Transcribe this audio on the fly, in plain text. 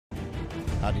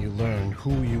How do you learn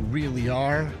who you really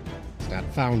are? It's not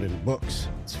found in books,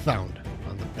 it's found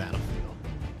on the battlefield.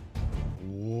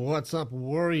 What's up,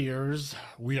 warriors?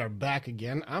 We are back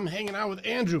again. I'm hanging out with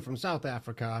Andrew from South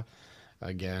Africa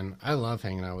again. I love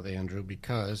hanging out with Andrew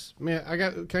because, man,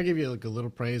 can I give you like a little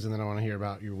praise and then I want to hear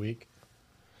about your week?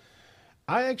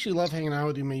 I actually love hanging out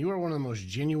with you, man. You are one of the most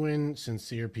genuine,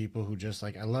 sincere people who just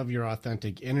like, I love your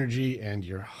authentic energy and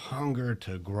your hunger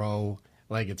to grow.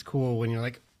 Like, it's cool when you're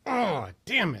like, oh,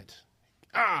 damn it.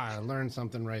 I learned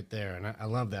something right there. And I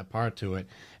love that part to it.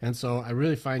 And so I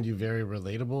really find you very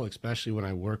relatable, especially when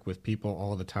I work with people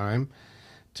all the time,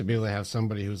 to be able to have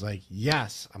somebody who's like,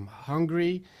 yes, I'm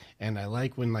hungry. And I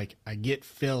like when like I get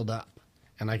filled up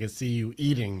and I can see you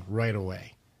eating right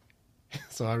away.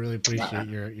 So I really appreciate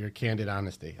your candid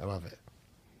honesty. I love it.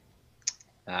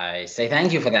 I say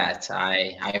thank you for that.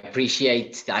 I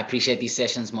appreciate these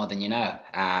sessions more than you know.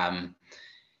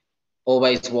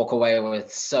 Always walk away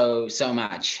with so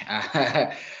much.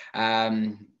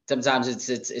 Sometimes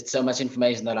it's so much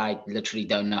information that I literally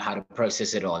don't know how to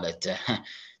process it all. It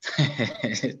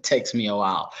takes me a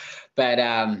while, but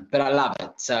I love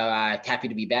it. So happy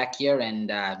to be back here, and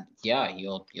yeah,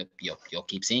 you'll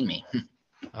keep seeing me.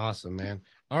 Awesome, man.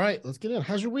 All right, let's get in.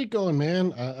 How's your week going,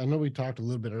 man? I know we talked a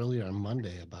little bit earlier on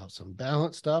Monday about some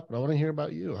balance stuff, but I want to hear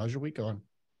about you. How's your week going?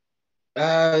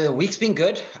 The week's been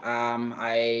good.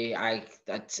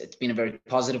 It's been a very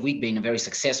positive week, been a very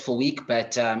successful week,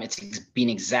 but it's been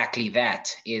exactly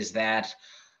that. Is that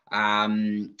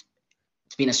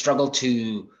it's been a struggle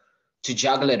to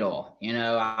juggle it all.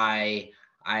 I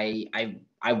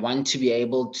want to be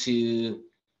able to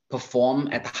perform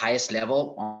at the highest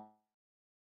level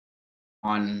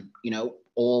on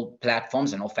all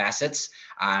platforms and all facets.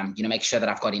 Make sure that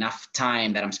I've got enough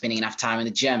time, that I'm spending enough time in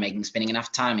the gym, spending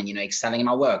enough time and excelling in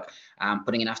my work,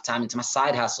 putting enough time into my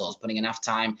side hustles, putting enough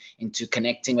time into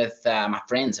connecting with my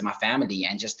friends and my family,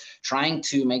 and just trying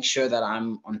to make sure that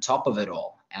I'm on top of it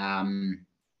all.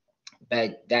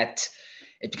 But that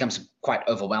it becomes quite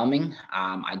overwhelming.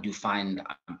 I do find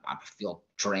I feel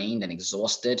drained and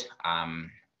exhausted.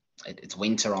 It's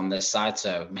winter on this side,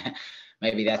 so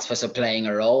maybe that's also playing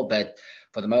a role. But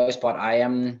for the most part,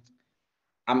 I'm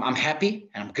happy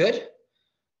and I'm good,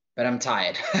 but I'm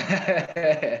tired.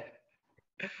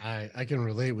 I can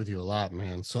relate with you a lot,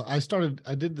 man. So I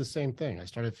did the same thing. I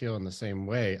started feeling the same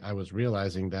way. I was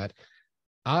realizing that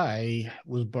I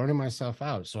was burning myself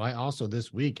out. So I also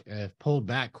this week pulled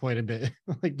back quite a bit.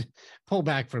 Like pull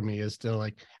back for me is still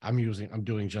like I'm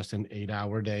doing just an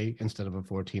 8-hour day instead of a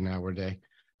 14-hour day.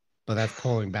 But that's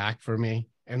pulling back for me.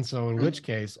 And so in which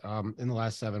case, in the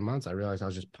last 7 months, I realized I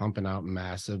was just pumping out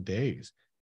massive days.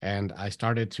 And I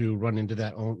started to run into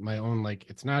my own, like,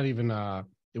 it's not even,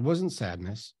 it wasn't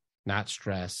sadness, not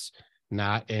stress,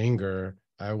 not anger.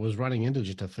 I was running into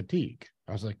just a fatigue.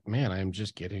 I was like, man, I'm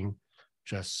just getting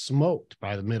just smoked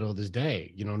by the middle of this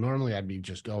day. Normally I'd be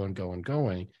just going, going,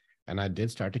 going. And I did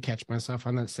start to catch myself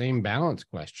on that same balance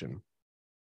question: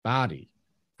 body,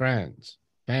 friends,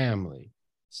 family,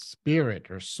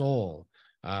 spirit or soul,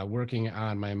 working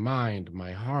on my mind,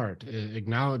 my heart,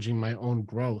 acknowledging my own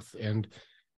growth, and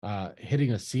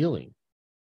hitting a ceiling.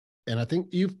 And I think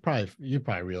you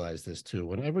probably realize this too.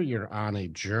 Whenever you're on a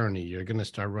journey, you're going to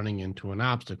start running into an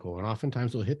obstacle, and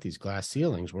oftentimes we'll hit these glass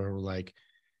ceilings where we're like,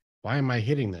 "Why am I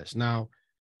hitting this?" Now,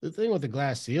 the thing with the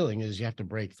glass ceiling is you have to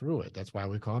break through it. That's why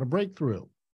we call it a breakthrough.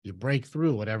 You break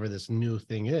through whatever this new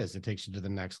thing is, it takes you to the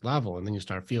next level, and then you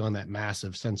start feeling that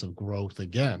massive sense of growth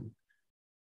again.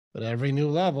 But every new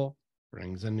level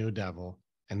brings a new devil.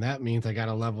 And that means I got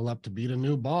to level up to beat a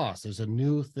new boss. There's a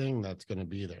new thing that's going to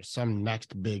be there, some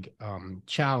next big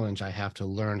challenge I have to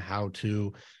learn how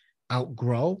to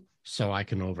outgrow so I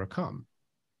can overcome.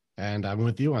 And I'm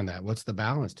with you on that. What's the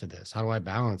balance to this? How do I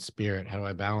balance spirit? How do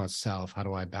I balance self? How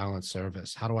do I balance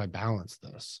service? How do I balance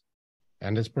this?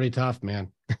 And it's pretty tough,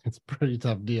 man. It's a pretty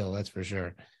tough deal, that's for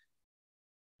sure.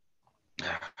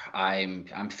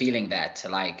 I'm feeling that.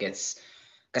 Like I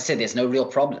said, there's no real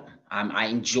problem. I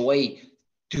enjoy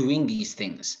doing these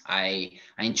things. I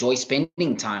enjoy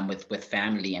spending time with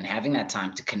family and having that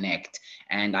time to connect.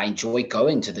 And I enjoy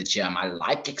going to the gym. I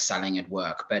like excelling at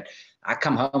work, but I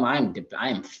come home,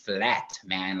 I'm flat,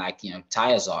 man. Like,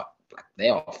 tires are like, they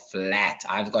are flat.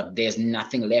 There's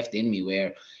nothing left in me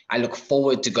where I look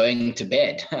forward to going to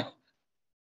bed.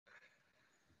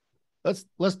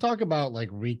 Let's talk about like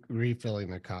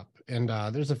refilling the cup. And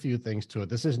there's a few things to it.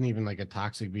 This isn't even like a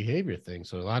toxic behavior thing.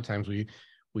 So a lot of times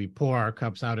we pour our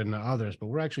cups out into others, but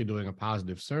we're actually doing a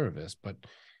positive service. But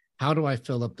how do I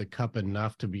fill up the cup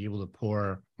enough to be able to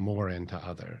pour more into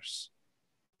others?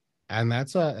 And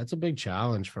that's a big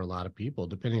challenge for a lot of people,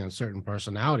 depending on certain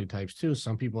personality types too.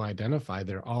 Some people identify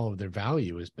their all of their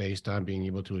value is based on being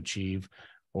able to achieve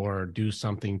or do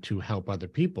something to help other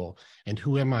people. And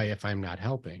who am I if I'm not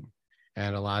helping?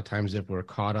 And a lot of times, if we're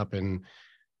caught up in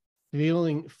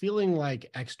feeling like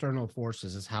external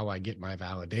forces is how I get my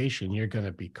validation, you're going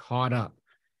to be caught up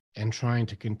and trying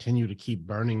to continue to keep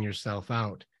burning yourself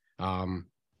out.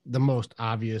 The most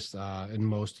obvious and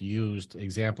most used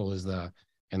example is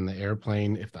in the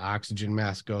airplane, if the oxygen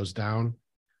mask goes down,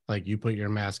 like you put your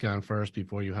mask on first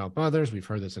before you help others. We've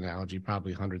heard this analogy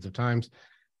probably hundreds of times.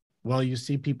 Well, you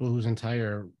see people whose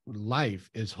entire life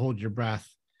is hold your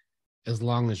breath as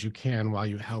long as you can while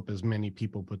you help as many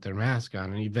people put their mask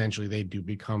on. And eventually they do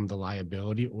become the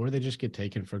liability, or they just get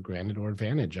taken for granted or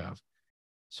advantage of.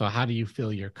 So how do you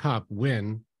fill your cup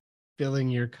when filling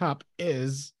your cup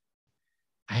is,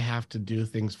 I have to do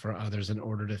things for others in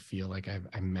order to feel like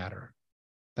I matter?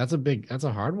 That's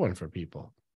a hard one for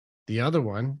people. The other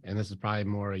one, and this is probably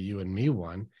more a you and me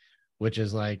one, which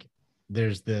is like,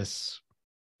 there's this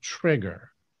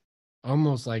trigger,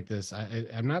 almost like this.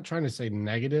 I'm not trying to say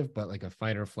negative, but like a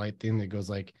fight or flight thing that goes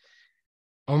like,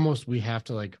 almost we have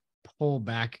to like pull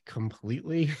back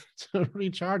completely to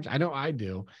recharge. I know I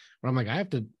do, where I'm like, I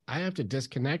have to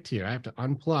disconnect here. I have to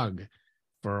unplug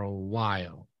for a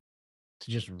while to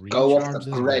just Go off the recharge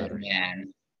this grid, battery.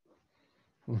 man.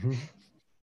 Mm-hmm.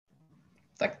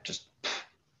 Like just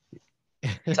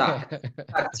tuck,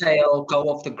 tuck tail, go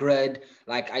off the grid.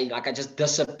 Like I just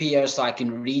disappear so I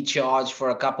can recharge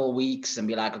for a couple of weeks and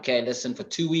be like, okay, listen, for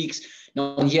 2 weeks,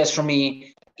 no one hears from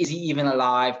me. Is he even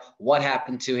alive? What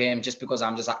happened to him? Just because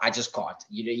I'm just like, I just can't.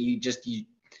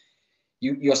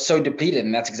 You're so depleted,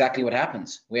 and that's exactly what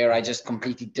happens. Where I just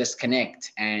completely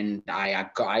disconnect, and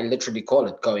I literally call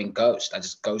it going ghost. I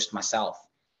just ghost myself,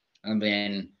 and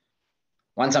then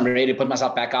once I'm ready to put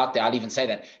myself back out there, I'll even say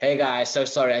that, hey guys, so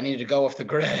sorry, I needed to go off the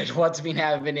grid. What's been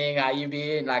happening? How you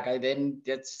been? Like I didn't.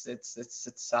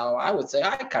 It's how I would say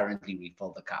I currently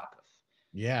refill the cup.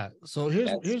 Yeah. So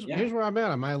That's yeah. here's where I'm at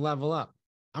on my level up.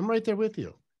 I'm right there with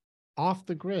you. Off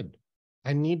the grid.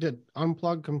 I need to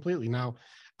unplug completely. Now,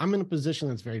 I'm in a position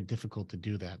that's very difficult to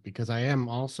do that because I am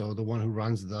also the one who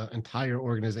runs the entire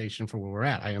organization for where we're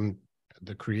at. I am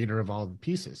the creator of all the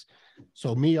pieces.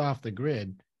 So me off the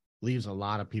grid leaves a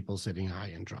lot of people sitting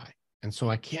high and dry. And so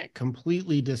I can't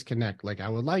completely disconnect like I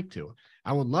would like to.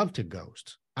 I would love to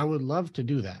ghost. I would love to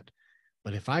do that.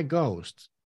 But if I ghost,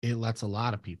 it lets a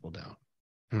lot of people down.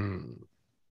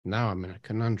 Now I'm in a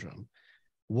conundrum.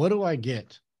 What do I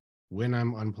get when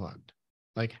I'm unplugged?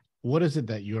 Like, what is it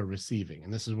that you're receiving?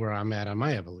 And this is where I'm at on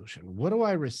my evolution. What do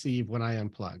I receive when I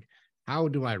unplug? How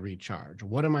do I recharge?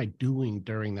 What am I doing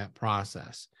during that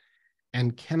process?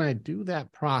 And can I do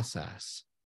that process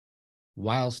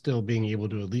while still being able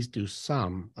to at least do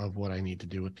some of what I need to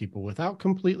do with people without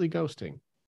completely ghosting?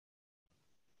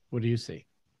 What do you see?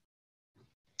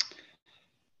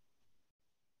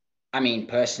 I mean,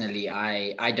 personally,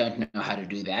 I don't know how to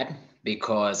do that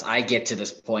because I get to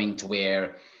this point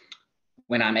where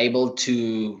when I'm able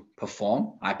to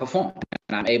perform, I perform.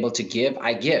 When I'm able to give,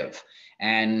 I give.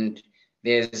 And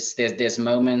there's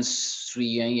moments where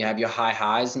you have your high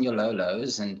highs and your low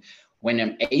lows. And when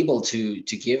I'm able to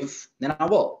give, then I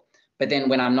will. But then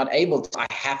when I'm not able to, I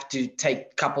have to take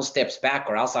a couple steps back,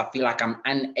 or else I feel like I'm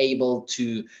unable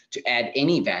to add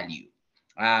any value.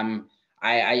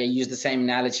 I use the same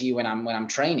analogy when I'm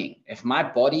training. If my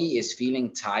body is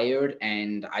feeling tired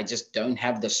and I just don't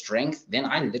have the strength, then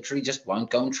I literally just won't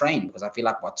go and train because I feel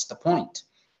like, what's the point?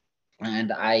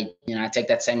 And I take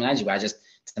that same analogy where I just,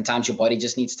 sometimes your body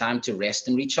just needs time to rest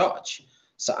and recharge.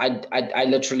 So I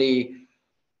literally,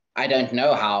 I don't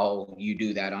know how you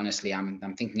do that. Honestly, I'm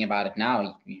thinking about it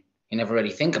now. You never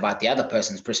really think about the other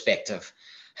person's perspective.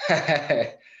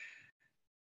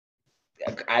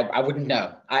 I wouldn't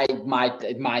know.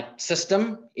 My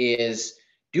system is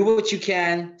do what you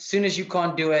can. As soon as you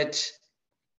can't do it,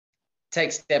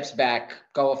 take steps back,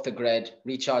 go off the grid,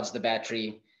 recharge the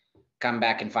battery, come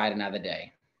back and fight another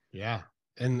day. Yeah.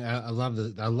 And I love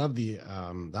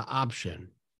the option.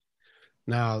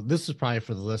 Now, this is probably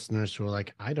for the listeners who are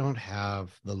like, I don't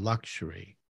have the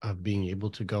luxury of being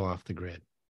able to go off the grid.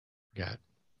 I got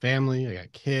family, I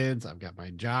got kids, I've got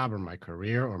my job or my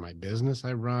career or my business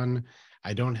I run.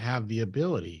 I don't have the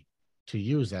ability to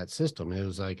use that system. It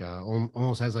was like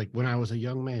almost has like when I was a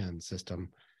young man system.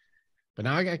 But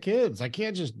now I got kids. I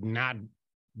can't just not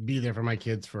be there for my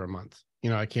kids for a month.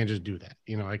 I can't just do that.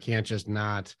 I can't just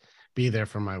not be there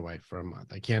for my wife for a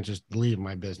month. I can't just leave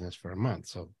my business for a month.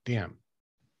 So damn,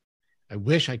 I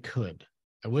wish I could.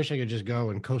 I wish I could just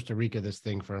go and Costa Rica this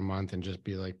thing for a month and just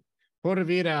be like pura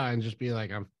vida, and just be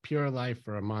like, I'm pure life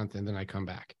for a month and then I come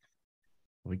back.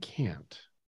 We can't.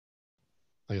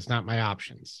 Like, it's not my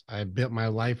options. I built my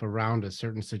life around a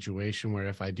certain situation where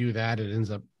if I do that, it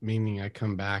ends up meaning I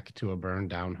come back to a burned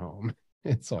down home.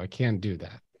 And so I can't do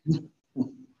that.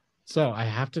 So I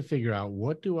have to figure out,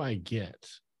 what do I get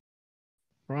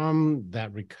from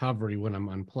that recovery when I'm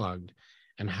unplugged?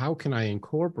 And how can I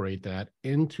incorporate that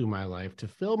into my life to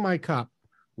fill my cup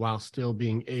while still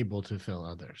being able to fill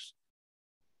others?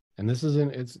 And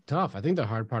it's tough. I think the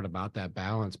hard part about that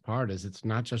balance part is it's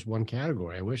not just one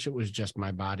category. I wish it was just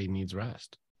my body needs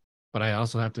rest, but I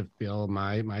also have to fill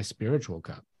my spiritual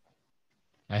cup.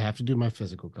 I have to do my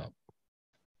physical cup.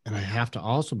 And I have to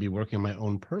also be working on my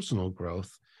own personal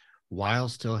growth while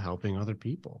still helping other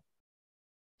people.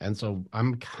 And so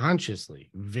I'm consciously,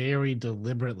 very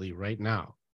deliberately right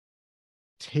now,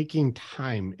 taking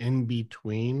time in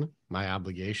between my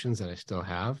obligations that I still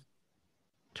have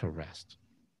to rest.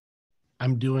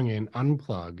 I'm doing an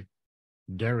unplug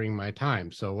during my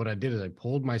time. So what I did is I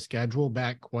pulled my schedule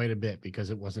back quite a bit because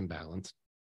it wasn't balanced.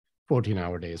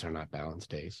 14-hour days are not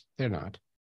balanced days. They're not.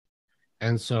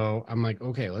 And so I'm like,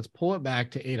 okay, let's pull it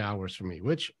back to 8 hours for me,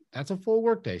 which that's a full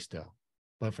workday still.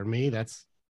 But for me, that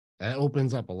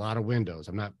opens up a lot of windows.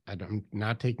 I'm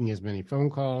not taking as many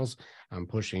phone calls. I'm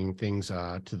pushing things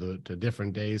to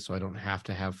different days, so I don't have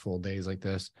to have full days like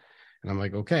this. And I'm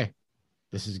like, okay,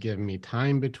 this is giving me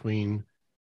time between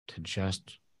to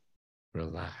just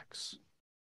relax.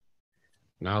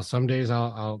 Now, some days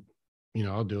I'll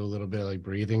do a little bit of like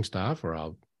breathing stuff, or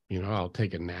I'll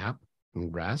take a nap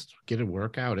and rest, get a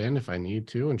workout in if I need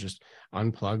to, and just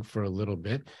unplug for a little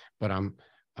bit. But I'm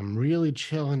really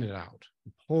chilling it out,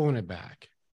 pulling it back.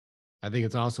 I think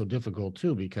it's also difficult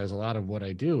too, because a lot of what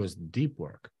I do is deep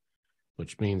work,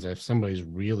 which means if somebody's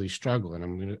really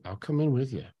struggling, I'll come in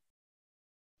with you.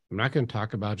 I'm not going to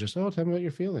talk about just, oh, tell me about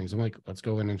your feelings. I'm like, let's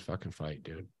go in and fucking fight,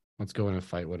 dude. Let's go in and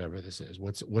fight whatever this is.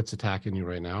 What's attacking you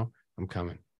right now? I'm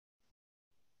coming.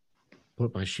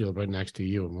 Put my shield right next to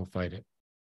you and we'll fight it.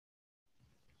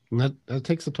 And that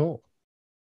takes a toll.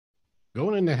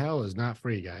 Going into hell is not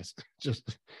free, guys.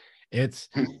 Just it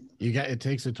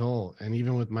takes a toll. And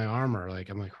even with my armor, like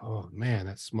I'm like, oh man,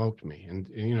 that smoked me. And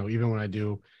even when I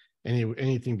do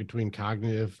anything between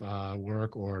cognitive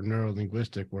work or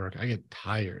neuro-linguistic work, I get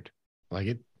tired. Like,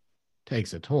 it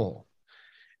takes a toll.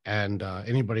 And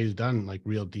anybody who's done like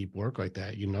real deep work like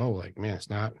that, like, man, it's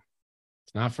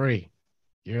not free.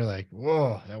 You're like,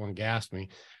 whoa, that one gassed me.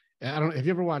 I don't know. Have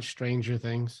you ever watched Stranger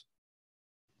Things?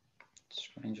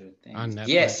 Stranger On Things.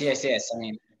 Yes, Netflix? yes, yes. I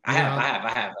mean, You know how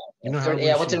I have. when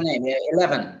Yeah, what's her she name? Yeah,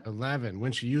 11. 11,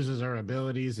 when she uses her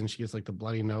abilities and she gets like the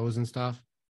bloody nose and stuff.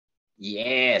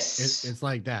 Yes. It's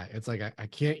like that. It's like I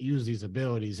can't use these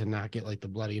abilities and not get like the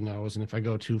bloody nose. And if I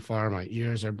go too far, my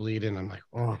ears are bleeding. I'm like,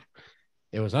 oh,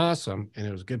 it was awesome and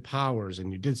it was good powers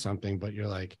and you did something, but you're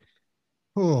like,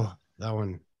 oh, that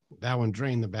one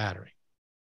drained the battery.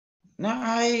 No,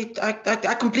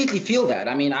 I completely feel that.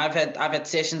 I mean, I've had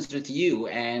sessions with you,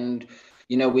 and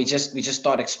we just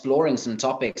start exploring some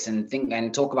topics and think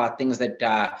and talk about things that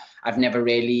I've never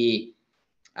really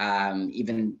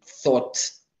even thought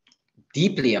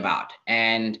deeply about,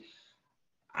 and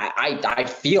I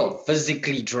feel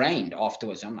physically drained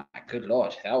afterwards. I'm like, good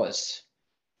Lord, that was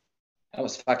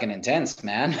fucking intense,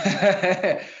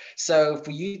 man. So for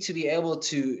you to be able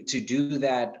to do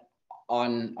that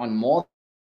on more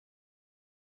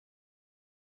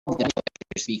than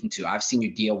you're speaking to, I've seen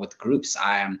you deal with groups.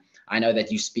 I know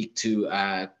that you speak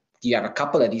to you have a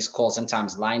couple of these calls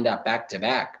sometimes lined up back to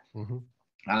back. Mm-hmm.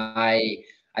 I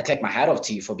take my hat off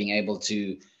to you for being able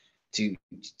to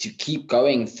keep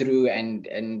going through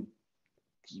and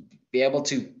be able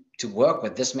to work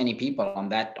with this many people on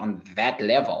that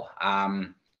level. I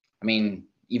mean,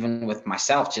 even with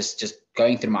myself, just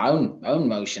going through my own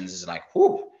motions is like,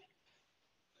 whoo,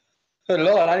 good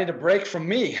Lord, I need a break from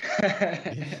me.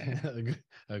 Yeah,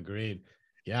 agreed.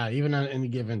 Yeah, even on any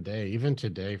given day, even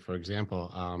today, for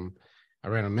example, I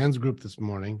ran a men's group this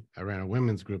morning. I ran a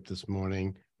women's group this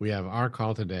morning. We have our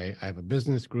call today. I have a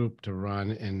business group to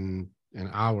run in an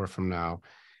hour from now.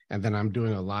 And then I'm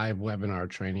doing a live webinar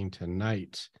training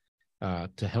tonight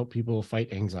to help people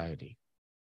fight anxiety.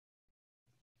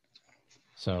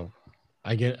 So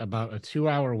I get about a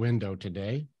 2-hour window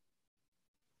today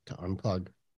to unplug.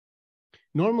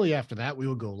 Normally after that, we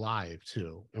would go live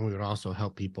too. And we would also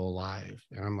help people live.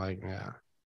 And I'm like, yeah,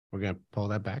 we're going to pull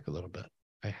that back a little bit.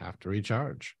 I have to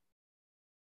recharge.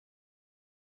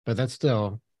 But that's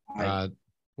still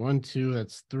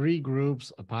that's 3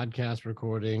 groups, a podcast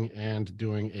recording, and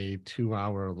doing a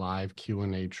 2-hour live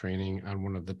Q&A training on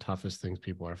one of the toughest things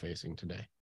people are facing today.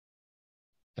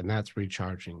 And that's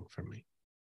recharging for me.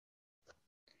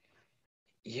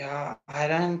 Yeah, I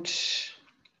don't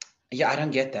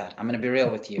get that. I'm gonna be real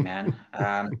with you, man.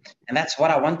 And that's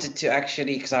what I wanted to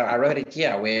actually, because I wrote it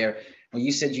here, where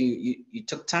you said you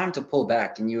took time to pull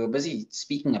back, and you were busy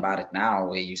speaking about it now,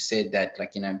 where you said that,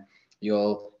 like,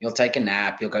 you'll take a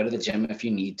nap, you'll go to the gym if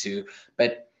you need to.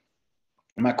 But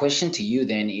my question to you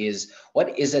then is,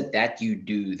 what is it that you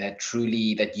do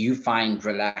that you find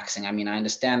relaxing? I mean, I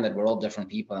understand that we're all different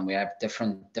people and we have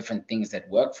different things that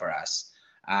work for us.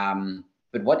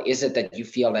 But what is it that you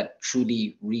feel that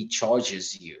truly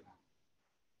recharges you?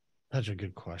 Such a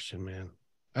good question, man.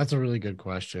 That's a really good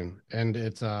question. And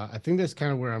it's I think that's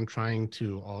kind of where I'm trying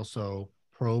to also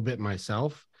probe it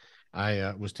myself.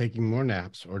 I was taking more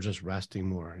naps or just resting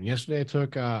more. And yesterday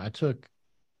I took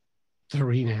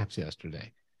 3 naps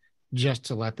yesterday just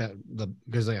to let that the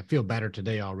because I feel better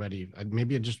today already.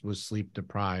 Maybe I just was sleep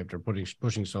deprived or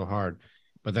pushing so hard.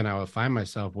 But then I would find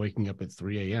myself waking up at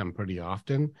 3 a.m. pretty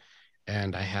often,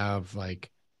 and I have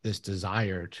like this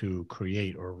desire to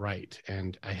create or write,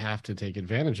 and I have to take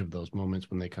advantage of those moments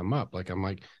when they come up. Like I'm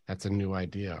like, that's a new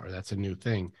idea or that's a new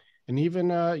thing. And even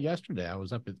yesterday, I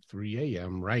was up at 3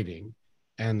 a.m. writing,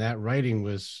 and that writing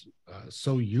was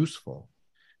so useful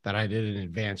that I did an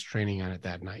advanced training on it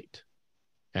that night.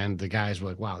 And the guys were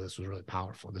like, wow, this was really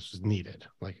powerful, this was needed,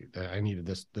 like I needed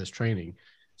this training.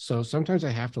 So sometimes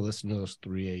I have to listen to those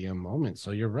 3 a.m. moments.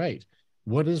 So you're right,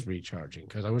 what is recharging?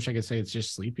 Because I wish I could say it's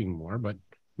just sleeping more, but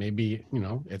maybe,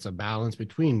 it's a balance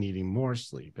between needing more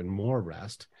sleep and more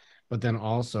rest, but then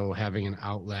also having an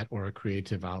outlet or a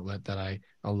creative outlet that I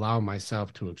allow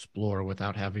myself to explore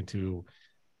without having to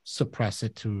suppress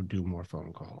it to do more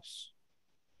phone calls.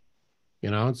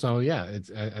 So yeah,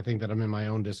 I think that I'm in my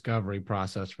own discovery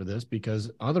process for this, because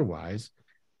otherwise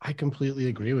I completely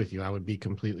agree with you, I would be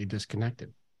completely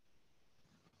disconnected,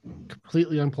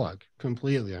 completely unplug.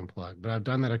 But I've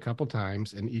done that a couple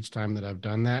times, and each time that I've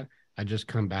done that, I just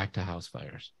come back to house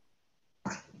fires.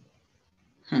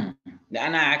 And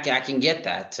I can get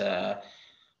that.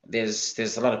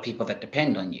 There's a lot of people that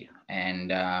depend on you,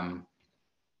 and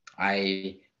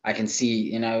I can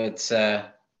see, it's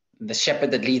the shepherd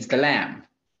that leads the lamb,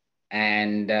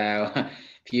 and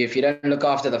if you don't look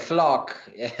after the flock,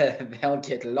 they'll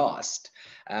get lost.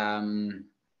 Um,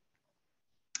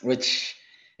 which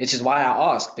is why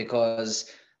I ask,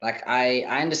 because like I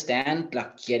understand,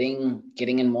 like, getting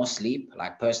in more sleep.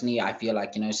 Like, personally, I feel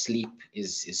like, sleep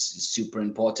is super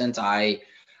important. For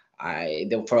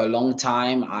a long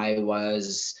time I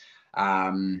was,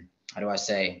 how do I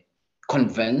say,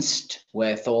 convinced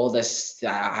with all this,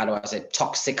 how do I say,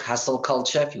 toxic hustle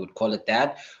culture, if you would call it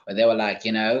that, where they were like,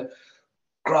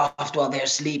 graft while they're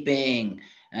sleeping,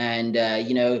 and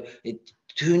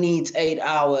who needs 8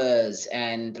 hours,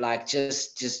 and like,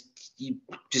 you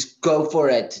just go for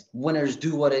it, winners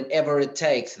do whatever it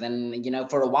takes. Then,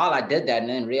 for a while I did that, and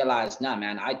then realized, no,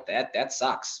 man, that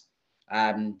sucks.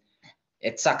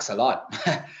 It sucks a lot.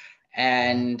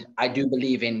 And I do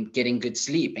believe in getting good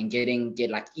sleep and get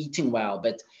like eating well,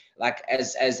 but like,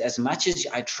 as much as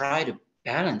I try to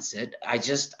balance it, I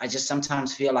just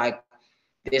sometimes feel like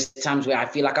there's times where I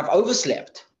feel like I've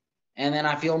overslept, and then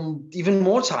I feel even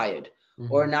more tired,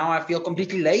 or Mm-hmm. now I feel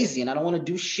completely lazy and I don't want to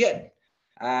do shit.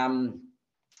 Um,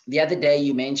 the other day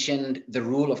you mentioned the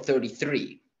rule of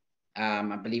 33.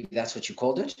 I believe that's what you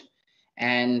called it.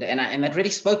 And that really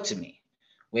spoke to me,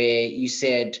 where you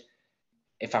said,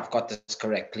 if I've got this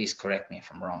correct, please correct me if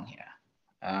I'm wrong here.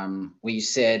 Where you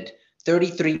said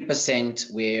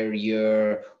 33% where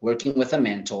you're working with a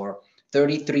mentor,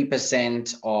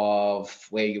 33% of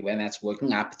when that's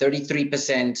working up,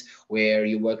 33% where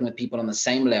you're working with people on the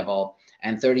same level,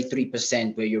 and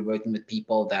 33% where you're working with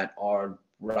people that are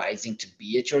rising to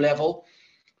be at your level.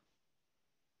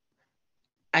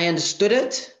 I understood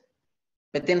it,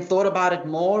 but then thought about it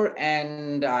more,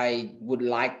 and I would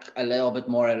like a little bit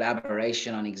more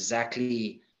elaboration on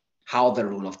exactly how the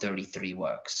rule of 33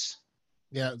 works.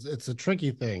 Yeah, it's a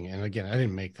tricky thing, and again, I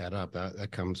didn't make that up.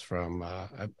 That comes from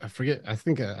I forget. I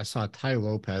think I saw Ty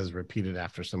Lopez repeated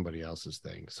after somebody else's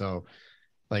thing. So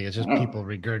like, it's just Oh. people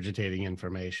regurgitating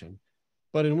information.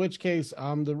 But in which case,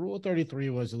 the rule of 33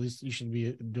 was, at least you should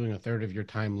be doing a third of your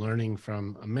time learning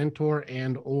from a mentor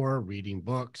and or reading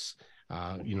books,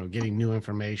 getting new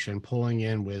information, pulling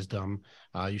in wisdom.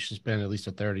 You should spend at least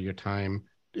a third of your time,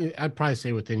 I'd probably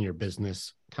say, within your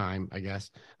business time, I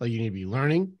guess. Like, you need to be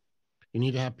learning. You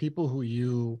need to have people who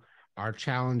you are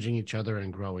challenging each other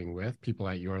and growing with, people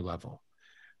at your level.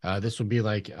 This would be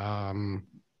like,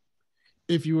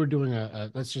 if you were doing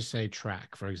let's just say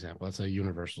track, for example. That's a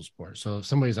universal sport. So if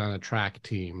somebody's on a track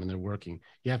team and they're working,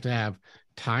 you have to have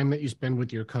time that you spend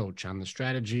with your coach on the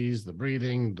strategies, the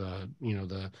breathing,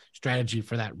 the strategy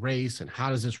for that race, and how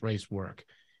does this race work.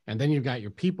 And then you've got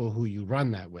your people who you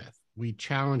run that with. We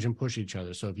challenge and push each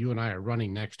other. So if you and I are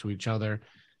running next to each other,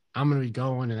 I'm going to be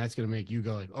going, and that's going to make you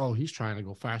go like, oh, he's trying to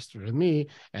go faster than me.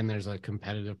 And there's a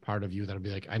competitive part of you that'll be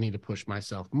like, I need to push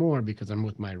myself more because I'm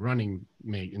with my running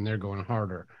mate and they're going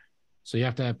harder. So you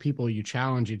have to have people you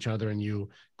challenge each other and you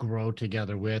grow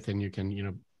together with, and you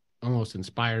can, almost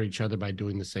inspire each other by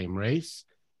doing the same race.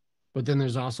 But then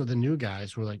there's also the new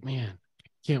guys who are like, man,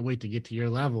 can't wait to get to your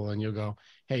level. And you'll go,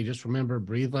 hey, just remember,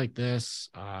 breathe like this.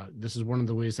 This is one of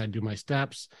the ways I do my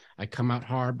steps. I come out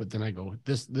hard, but then I go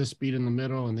this speed in the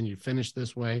middle, and then you finish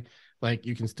this way. Like,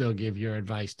 you can still give your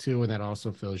advice too, and that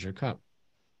also fills your cup.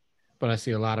 But I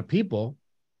see a lot of people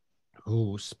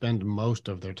who spend most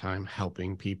of their time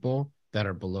helping people that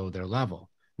are below their level,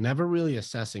 never really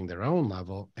assessing their own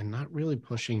level and not really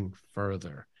pushing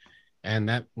further. And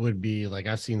that would be like,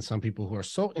 I've seen some people who are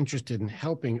so interested in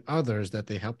helping others that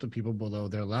they help the people below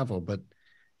their level, but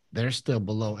they're still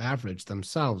below average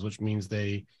themselves, which means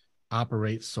they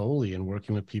operate solely in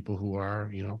working with people who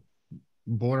are,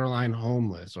 borderline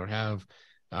homeless or have,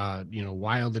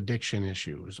 wild addiction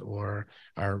issues, or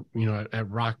are, at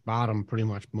rock bottom pretty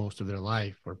much most of their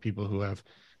life, or people who have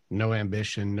no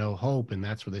ambition, no hope. And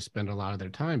that's where they spend a lot of their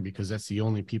time because that's the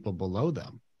only people below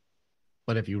them.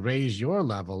 But if you raise your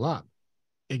level up,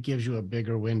 it gives you a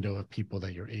bigger window of people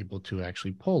that you're able to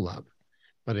actually pull up.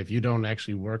 But if you don't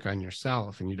actually work on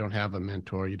yourself and you don't have a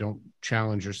mentor, you don't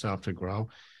challenge yourself to grow,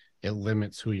 it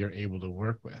limits who you're able to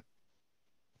work with.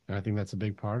 And I think that's a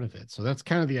big part of it. So that's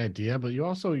kind of the idea, but you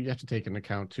have to take into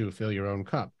account too, fill your own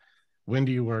cup. When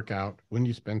do you work out? When do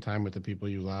you spend time with the people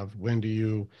you love? When do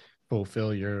you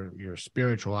fulfill your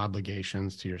spiritual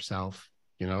obligations to yourself,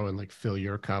 and like fill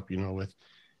your cup, with,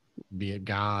 be it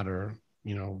God or,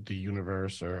 the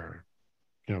universe, or,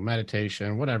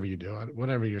 meditation, whatever you do,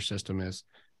 whatever your system is.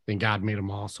 I think God made them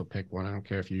all, so pick one. I don't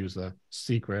care if you use the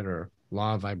secret or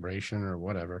law of vibration or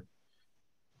whatever,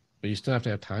 but you still have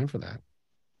to have time for that,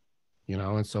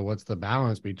 and so what's the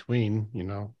balance between,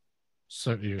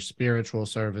 so your spiritual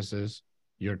services,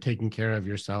 you're taking care of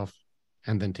yourself,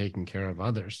 and then taking care of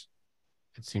others?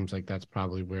 It seems like that's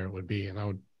probably where it would be. And I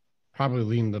would probably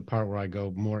lean the part where I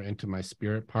go more into my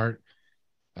spirit part,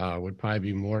 would probably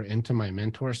be more into my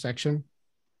mentor section,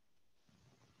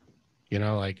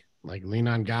 like lean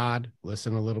on God,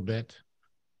 listen a little bit,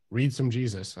 read some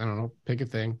Jesus. I don't know, pick a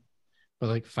thing, but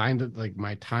like find it, like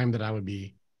my time that I would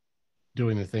be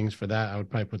doing the things for that, I would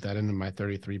probably put that into my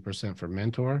 33% for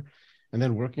mentor, and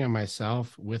then working on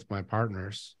myself with my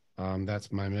partners.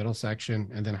 That's my middle section.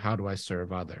 And then how do I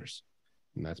serve others?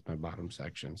 And that's my bottom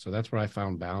section. So that's where I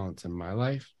found balance in my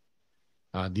life.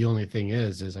 The only thing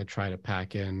is I try to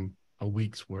pack in a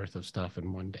week's worth of stuff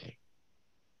in one day.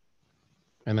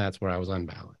 And that's where I was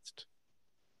unbalanced,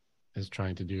 is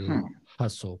trying to do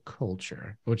hustle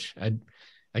culture, which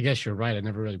I guess you're right. I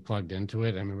never really plugged into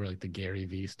it. I remember like the Gary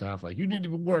V stuff, like you need to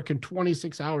be working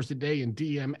 26 hours a day and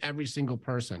DM every single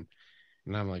person.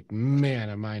 And I'm like, man,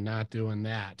 am I not doing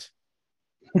that?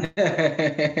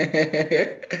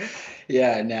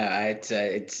 Yeah, no,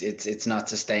 it's not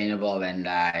sustainable, and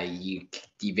you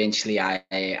eventually,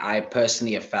 I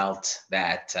personally have felt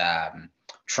that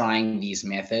trying these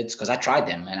methods, because I tried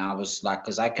them and I was like,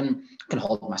 because I can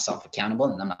hold myself accountable,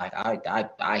 and I'm like,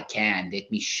 I can,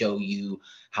 let me show you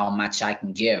how much I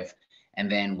can give.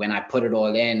 And then when I put it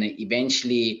all in,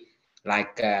 eventually,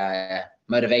 like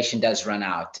motivation does run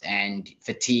out and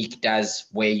fatigue does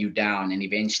wear you down, and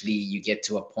eventually you get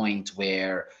to a point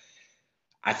where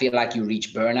I feel like you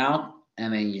reach burnout,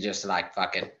 and then you just like,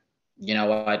 fuck it, you know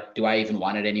what, do I even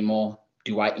want it anymore?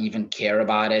 Do I even care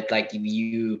about it? Like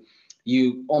you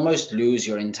almost lose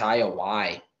your entire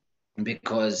why,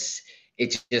 because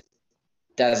it just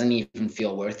doesn't even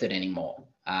feel worth it anymore.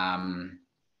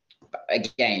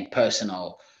 Again,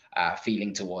 personal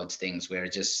feeling towards things where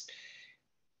it just,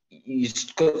 you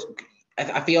just go,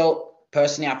 I feel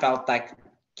personally, I felt like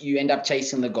you end up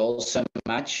chasing the goal so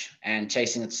much and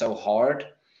chasing it so hard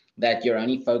that you're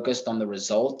only focused on the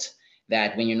result,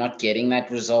 that when you're not getting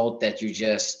that result, that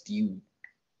you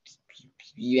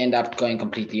end up going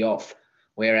completely off.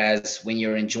 Whereas when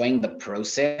you're enjoying the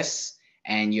process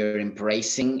and you're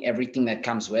embracing everything that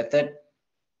comes with it,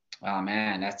 oh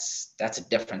man, that's a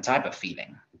different type of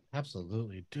feeling.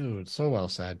 Absolutely, dude. So well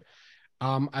said.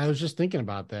 I was just thinking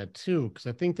about that too, because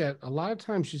I think that a lot of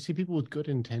times you see people with good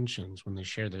intentions when they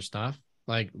share their stuff.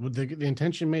 Like the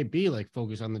intention may be like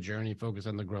focus on the journey, focus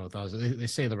on the growth. They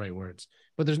say the right words,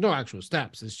 but there's no actual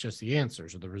steps. It's just the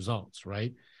answers or the results,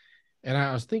 right? And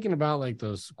I was thinking about like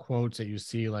those quotes that you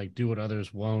see, like do what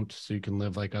others won't so you can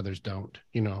live like others don't,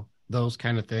 those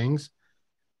kind of things.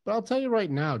 But I'll tell you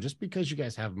right now, just because you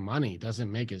guys have money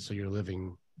doesn't make it so you're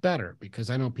living better,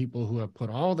 because I know people who have put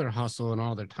all their hustle and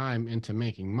all their time into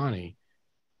making money,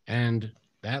 and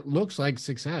that looks like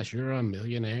success. You're a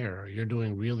millionaire, or you're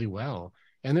doing really well.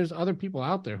 And there's other people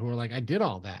out there who are like, I did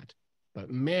all that,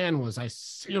 but man, was I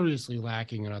seriously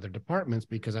lacking in other departments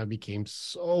because I became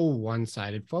so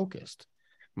one-sided focused.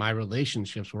 My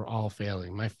relationships were all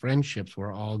failing. My friendships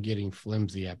were all getting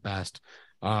flimsy at best.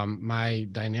 My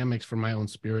dynamics for my own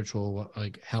spiritual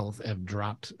like health have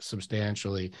dropped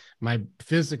substantially. My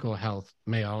physical health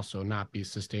may also not be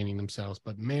sustaining themselves,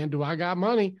 but man, do I got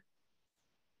money.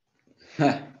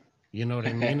 You know what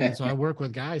I mean? And so I work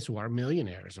with guys who are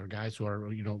millionaires, or guys who are,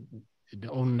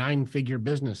 own 9-figure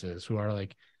businesses, who are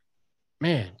like,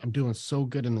 man, I'm doing so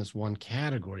good in this one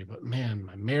category, but man,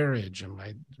 my marriage and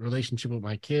my relationship with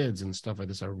my kids and stuff like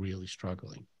this are really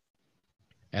struggling.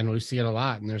 And we see it a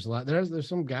lot. And there's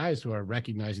some guys who are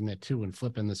recognizing that too and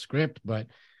flipping the script. But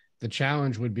the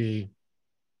challenge would be,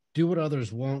 do what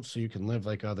others won't so you can live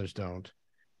like others don't.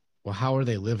 Well, how are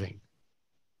they living?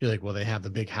 You're like, well, they have the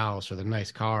big house or the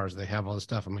nice cars, they have all this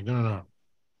stuff. I'm like, no, no, no.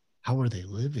 How are they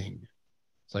living?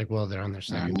 It's like, well, they're on their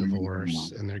second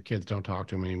divorce and their kids don't talk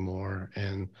to them anymore.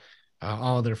 And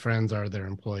all their friends are their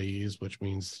employees, which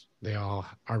means they all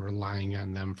are relying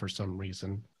on them for some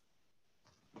reason.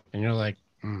 And you're like,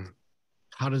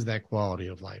 how does that quality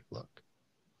of life look?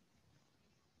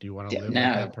 Do you want to live like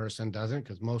that person doesn't?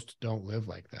 Because most don't live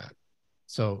like that.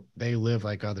 So they live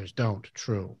like others don't,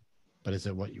 true. But is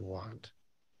it what you want?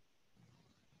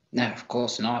 No, of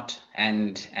course not.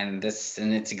 And it's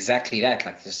exactly that.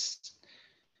 Like, just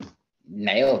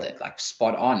nailed it, like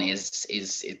spot on.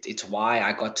 It's why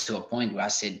I got to a point where I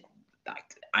said, like,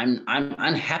 I'm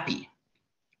unhappy.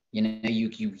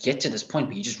 You get to this point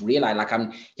where you just realize, like,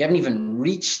 you haven't even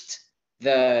reached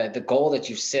the goal that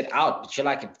you've set out, but you're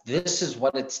like, if this is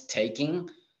what it's taking,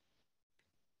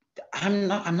 I'm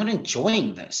not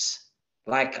enjoying this.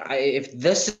 Like, if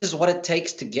this is what it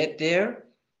takes to get there,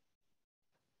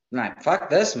 like, fuck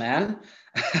this, man.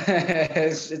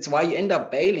 It's why you end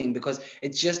up bailing, because it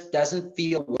just doesn't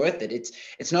feel worth it.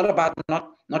 It's not about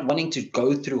not wanting to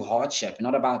go through hardship,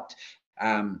 not about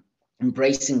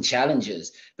embracing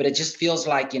challenges, but it just feels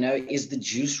like, is the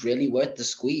juice really worth the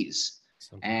squeeze?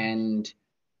 And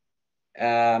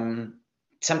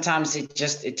sometimes it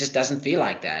just doesn't feel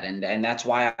like that, and that's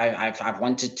why I've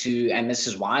wanted to, and this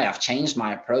is why I've changed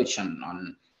my approach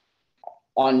on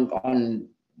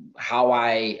how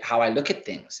I look at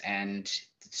things. And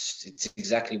it's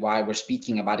exactly why we're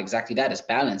speaking about exactly that, as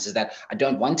balance, is that I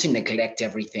don't want to neglect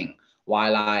everything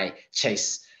while I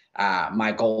chase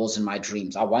my goals and my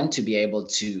dreams. I want to be able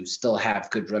to still have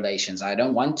good relations. I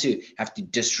don't want to have to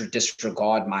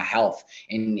disregard my health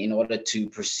in order to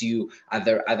pursue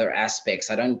other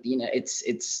aspects. I don't,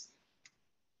 it's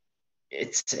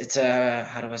a,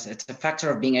 how do I say, it's a factor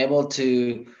of being able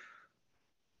to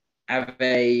have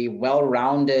a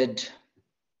well-rounded,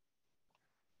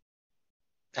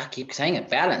 I keep saying it,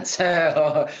 balance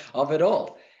of it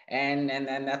all. And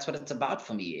that's what it's about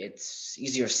for me. It's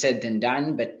easier said than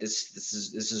done, but this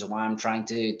is why I'm trying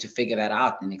to figure that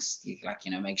out, and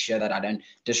make sure that I don't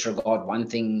disregard one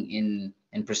thing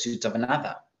in pursuit of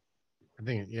another. I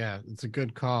think, yeah, it's a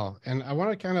good call. And I want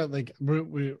to kind of like, I'm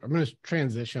going to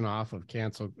transition off of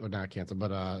not cancel,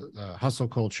 but hustle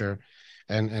culture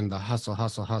and the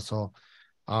hustle.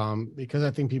 Because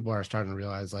I think people are starting to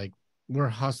realize, like, we're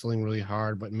hustling really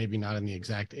hard, but maybe not in the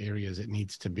exact areas it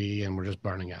needs to be. And we're just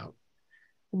burning out.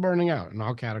 We're burning out in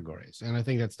all categories. And I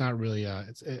think that's not really,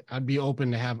 I'd be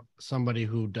open to have somebody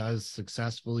who does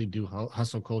successfully do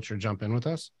hustle culture jump in with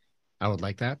us. I would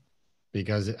like that,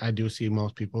 because I do see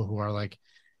most people who are like,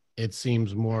 it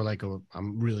seems more like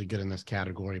I'm really good in this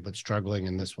category, but struggling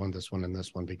in this one, and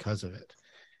this one because of it.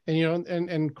 And,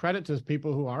 and credit to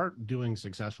people who are doing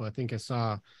successful. I think I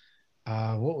saw,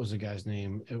 what was the guy's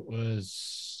name? It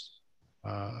was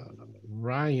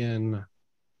Ryan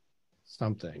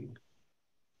something.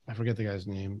 I forget the guy's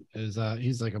name.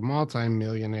 He's like a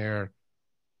multi-millionaire.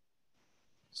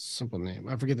 Simple name.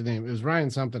 I forget the name. It was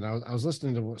Ryan something. I was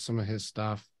listening to some of his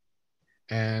stuff,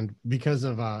 and because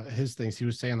of his things, he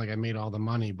was saying, like, I made all the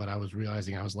money, but I was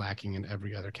realizing I was lacking in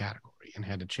every other category and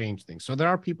had to change things. So there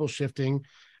are people shifting.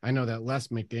 I know that Les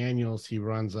McDaniels, he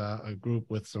runs a group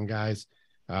with some guys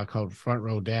called Front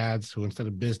Row Dads, who, instead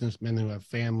of businessmen who have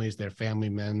families, they're family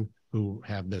men who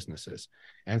have businesses.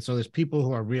 And so there's people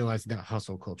who are realizing that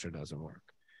hustle culture doesn't work.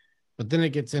 But then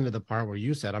it gets into the part where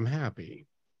you said, I'm happy.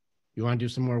 You want to do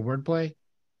some more wordplay?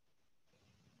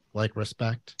 Like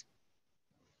respect?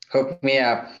 Hook me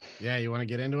up. Yeah, you want to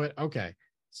get into it? Okay.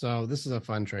 So this is a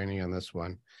fun training on this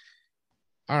one.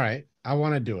 All right, I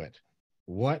want to do it.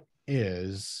 What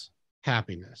is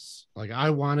happiness? Like, I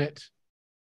want it.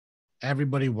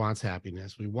 Everybody wants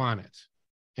happiness. We want it.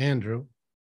 Andrew,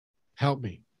 help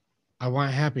me. I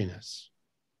want happiness.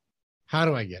 How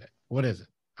do I get it? What is it?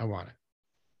 I want it.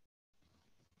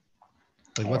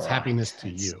 Like, All what's happiness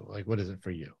right. to you? Like, what is it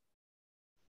for you?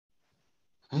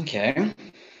 Okay.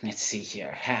 Let's see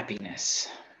here. Happiness.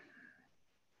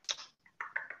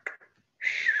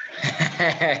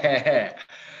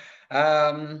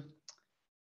 um,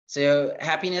 so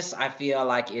happiness, I feel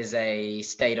like, is a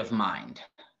state of mind.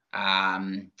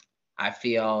 I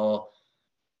feel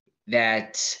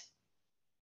that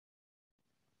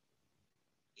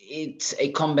it's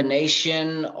a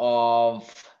combination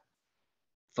of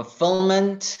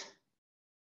fulfillment,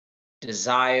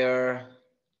 desire,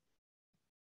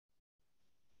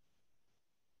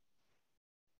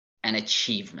 and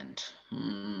achievement.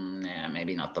 Yeah,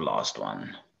 maybe not the last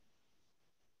one.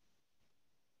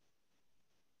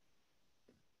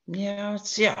 Yeah,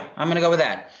 I'm gonna go with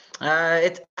that.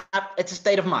 It's a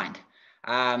state of mind.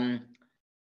 Um,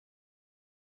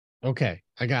 Okay,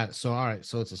 I got it. So, all right.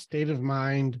 So it's a state of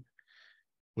mind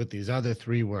with these other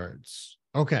three words.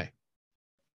 Okay.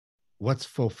 What's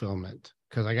fulfillment?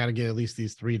 Because I got to get at least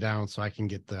these three down so I can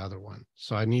get the other one.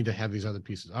 So I need to have these other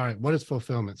pieces. All right. What is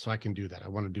fulfillment? So I can do that. I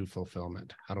want to do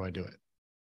fulfillment. How do I do it?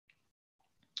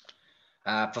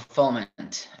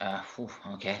 Fulfillment.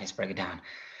 Okay, let's break it down.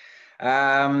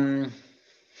 Um,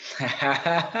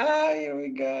 here we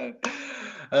go.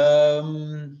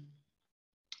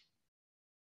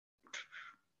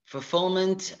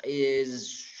 Fulfillment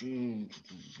is when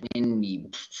we,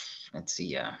 let's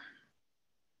see. All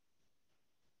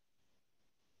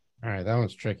right, that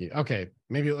one's tricky. Okay,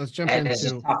 maybe let's jump It is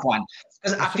a into. tough one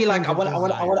because I Let's feel jump like into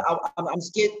desire. I'm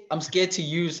scared. I'm scared to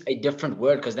use a different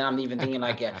word because then I'm even thinking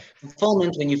like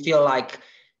fulfillment when you feel like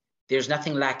there's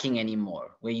nothing lacking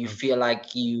anymore, where you Okay. feel like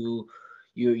you're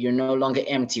no longer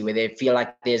empty, where they feel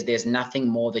like there's nothing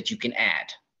more that you can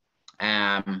add.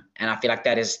 And I feel like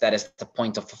that is the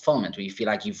point of fulfillment, where you feel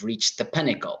like you've reached the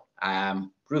pinnacle,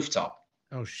 rooftop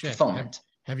Oh shit. fulfillment.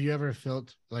 Have you ever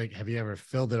felt like have you ever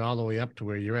filled it all the way up to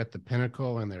where you're at the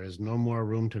pinnacle and there is no more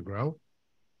room to grow?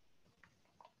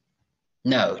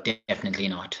 No, definitely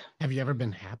not. Have you ever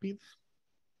been happy?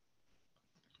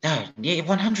 No, yeah,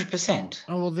 100%.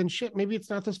 Oh, well, then shit, maybe it's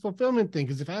not this fulfillment thing.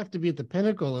 Because if I have to be at the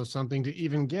pinnacle of something to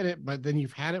even get it, but then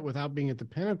you've had it without being at the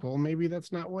pinnacle, maybe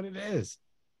that's not what it is.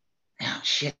 Oh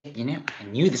shit, I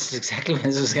knew this is exactly where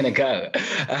this was gonna go.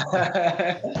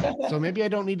 So maybe I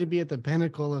don't need to be at the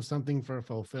pinnacle of something for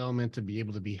fulfillment to be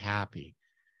able to be happy.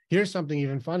 Here's something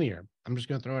even funnier. I'm just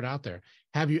going to throw it out there.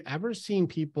 Have you ever seen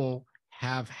people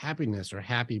have happiness or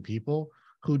happy people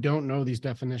who don't know these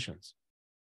definitions?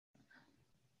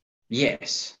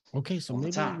 Yes, Okay, so all the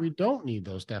maybe time. we don't need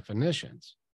those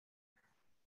definitions.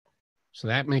 So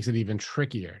that makes it even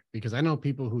trickier because I know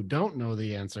people who don't know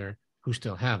the answer who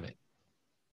still have it.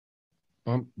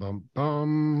 Bum, bum,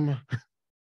 bum.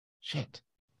 Shit.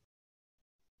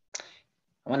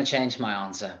 I want to change my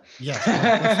answer.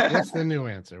 Yes. What's the new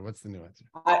answer? What's the new answer?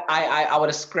 I would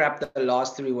have scrapped the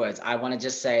last three words. I want to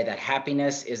just say that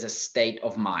happiness is a state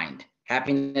of mind.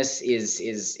 Happiness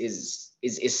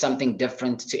is something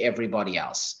different to everybody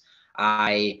else.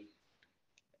 I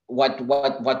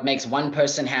what makes one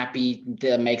person happy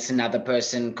makes another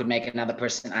person could make another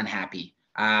person unhappy.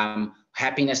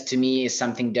 Happiness to me is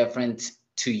something different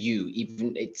to you.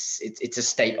 Even it's a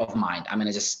state of mind. I'm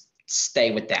gonna just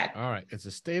stay with that. All right. It's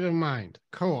a state of mind.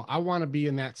 Cool. I want to be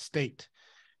in that state.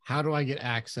 How do I get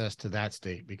access to that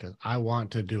state? Because I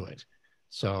want to do it.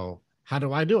 So, how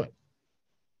do I do it?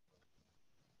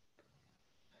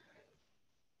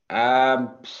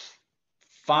 Um,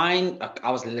 find.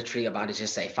 I was literally about to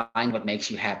just say, find what makes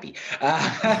you happy.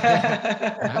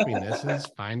 Happiness is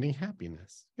finding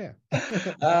happiness. Yeah.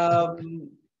 um,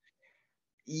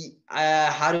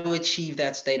 how to achieve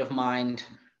that state of mind?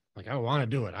 Like I want to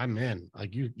do it. I'm in.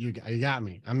 Like you got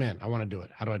me. I'm in. I want to do it.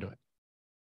 How do I do it?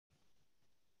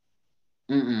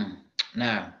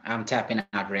 No, I'm tapping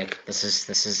out, Rick.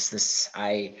 This.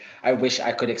 I wish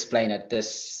I could explain it.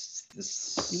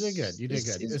 You did good. You did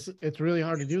good. Is It's really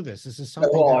hard to do this. This is so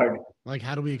something that hard. like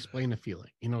how do we explain a feeling?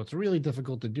 It's really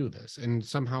difficult to do this. And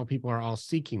somehow people are all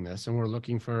seeking this and we're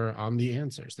looking for the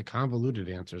answers, the convoluted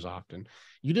answers often.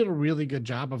 You did a really good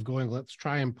job of going, let's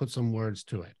try and put some words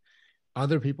to it.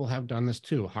 Other people have done this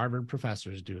too. Harvard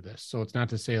professors do this. So it's not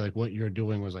to say like what you're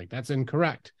doing was like, that's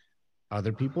incorrect.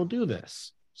 Other people do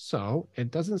this. So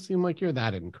it doesn't seem like you're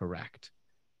that incorrect.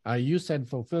 You said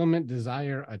fulfillment,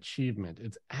 desire, achievement.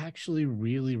 It's actually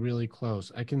really, really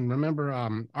close. I can remember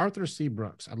Arthur C.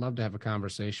 Brooks. I'd love to have a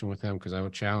conversation with him because I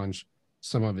would challenge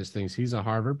some of his things. He's a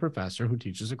Harvard professor who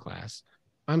teaches a class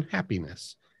on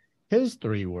happiness. His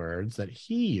 3 words that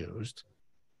he used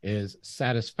is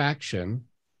satisfaction,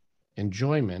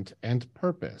 enjoyment, and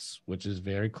purpose, which is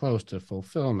very close to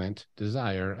fulfillment,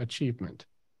 desire, achievement.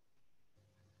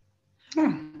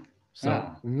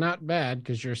 So not bad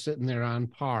because you're sitting there on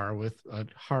par with a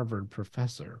Harvard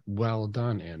professor. Well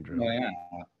done, Andrew. Yeah.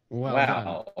 Well done.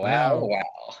 Wow. Now,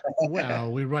 Wow.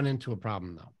 we run into a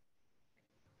problem though.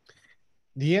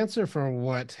 The answer for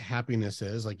what happiness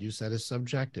is, like you said, is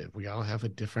subjective. We all have a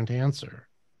different answer.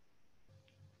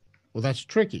 Well, that's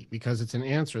tricky because it's an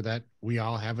answer that we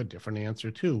all have a different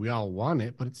answer to. We all want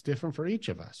it, but it's different for each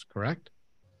of us, correct?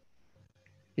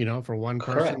 For one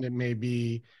person, Correct. it may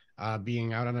be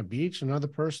being out on a beach. Another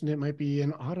person, it might be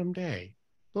an autumn day.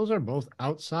 Those are both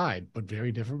outside, but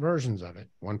very different versions of it.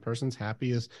 One person's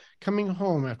happy is coming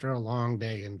home after a long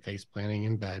day and face planting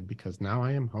in bed because now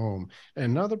I am home. And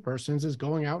another person's is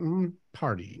going out and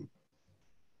partying.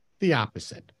 The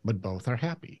opposite, but both are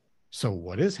happy. So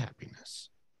what is happiness?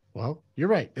 Well, you're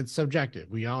right. It's subjective.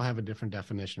 We all have a different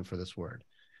definition for this word.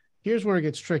 Here's where it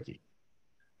gets tricky.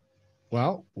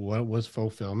 Well, what was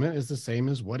fulfillment is the same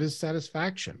as what is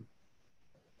satisfaction.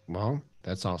 Well,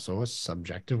 that's also a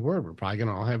subjective word. We're probably going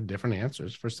to all have different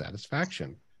answers for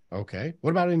satisfaction. Okay.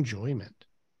 What about enjoyment?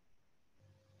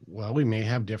 Well, we may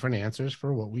have different answers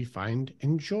for what we find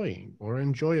enjoying or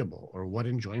enjoyable, or what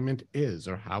enjoyment is,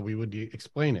 or how we would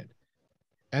explain it.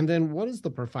 And then what is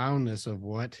the profoundness of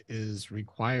what is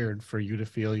required for you to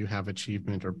feel you have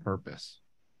achievement or purpose?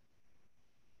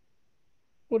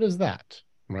 What is that,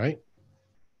 right?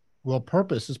 Well,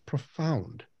 purpose is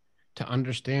profound. To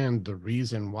understand the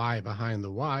reason why behind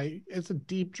the why, it's a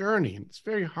deep journey. And it's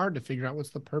very hard to figure out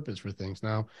what's the purpose for things.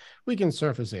 Now, we can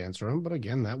surface answer them, but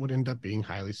again, that would end up being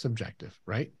highly subjective,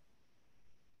 right?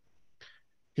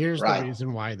 Here's the Right.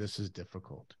 reason why this is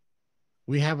difficult.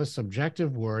 We have a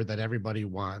subjective word that everybody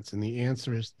wants, and the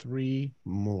answer is 3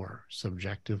 more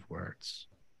subjective words.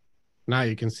 Now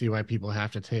you can see why people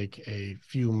have to take a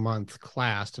few month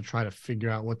class to try to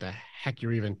figure out what the heck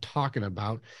you're even talking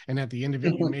about. And at the end of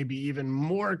it, you may be even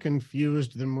more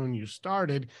confused than when you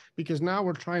started, because now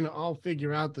we're trying to all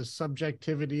figure out the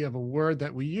subjectivity of a word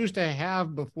that we used to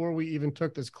have before we even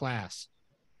took this class.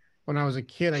 When I was a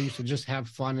kid, I used to just have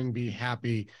fun and be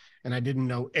happy, and I didn't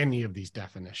know any of these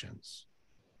definitions,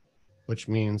 which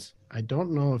means I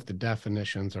don't know if the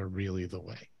definitions are really the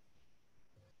way.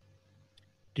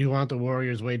 Do you want the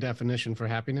Warrior's Way definition for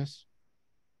happiness?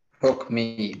 Hook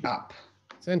me up.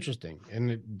 It's interesting, and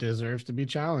it deserves to be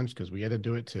challenged because we had to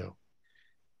do it too.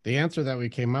 The answer that we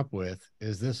came up with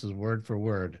is this is word for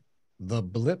word. The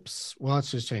blips, well,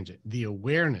 let's just change it. The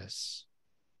awareness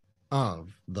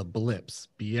of the blips,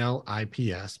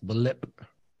 B-L-I-P-S, blip,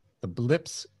 the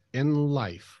blips in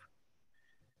life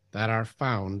that are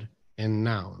found in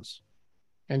nouns.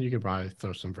 And you could probably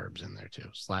throw some verbs in there too,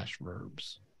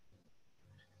 /verbs.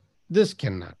 This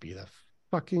cannot be the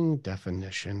fucking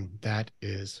definition. That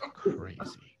is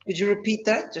crazy. Could you repeat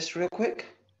that just real quick?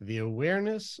 The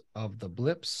awareness of the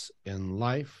blips in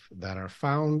life that are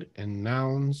found in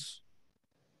nouns,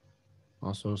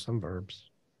 also some verbs.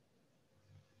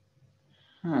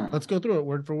 Let's go through it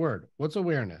word for word. What's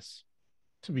awareness?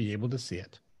 To be able to see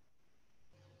it.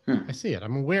 I see it.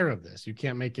 I'm aware of this. You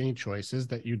can't make any choices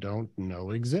that you don't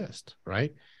know exist,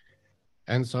 right?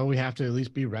 And so we have to at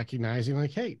least be recognizing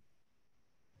like, hey,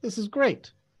 this is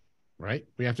great, right?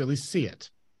 We have to at least see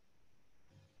it.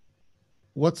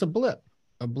 What's a blip?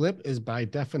 A blip is by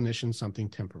definition something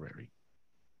temporary.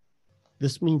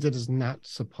 This means it is not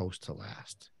supposed to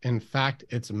last. In fact,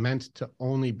 it's meant to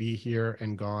only be here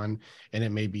and gone, and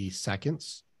it may be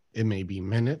seconds, it may be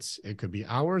minutes, it could be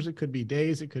hours, it could be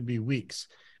days, it could be weeks,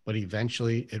 but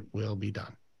eventually it will be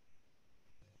done.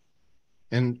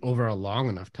 And over a long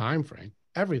enough time frame,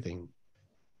 everything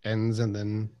ends and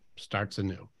then starts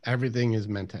anew. Everything is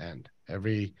meant to end.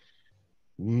 Every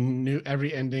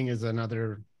ending is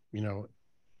another,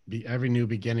 every new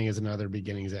beginning is another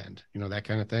beginning's end. That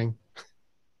kind of thing.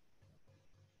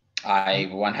 I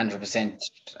 100%,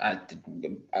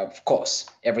 of course,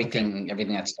 everything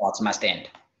that starts must end.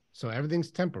 So everything's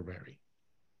temporary.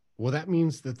 Well, that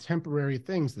means the temporary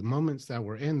things, the moments that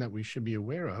we're in that we should be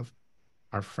aware of,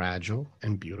 are fragile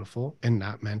and beautiful and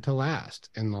not meant to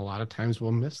last. And a lot of times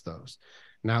we'll miss those.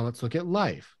 Now let's look at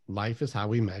life. Life is how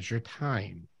we measure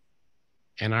time.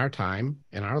 In our time,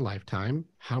 in our lifetime,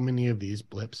 how many of these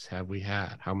blips have we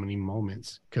had? How many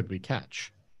moments could we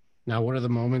catch? Now, what are the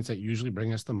moments that usually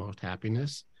bring us the most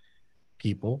happiness?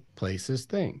 People, places,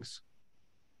 things.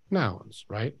 Nouns,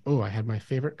 right? Oh, I had my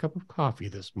favorite cup of coffee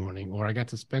this morning, or I got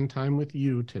to spend time with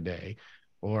you today,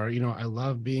 or, I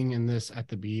love being in this at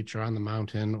the beach or on the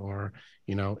mountain or,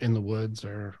 in the woods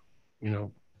or,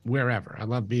 wherever. I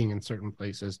love being in certain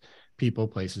places, people,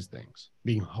 places, things.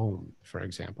 Being home, for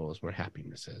example, is where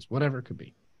happiness is, whatever it could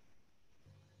be.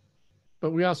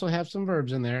 But we also have some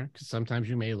verbs in there because sometimes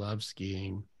you may love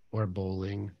skiing or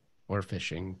bowling or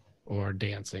fishing or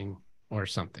dancing or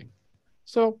something.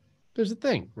 So there's a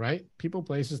thing, right? People,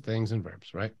 places, things, and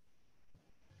verbs, right?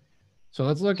 So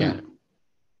let's look at it.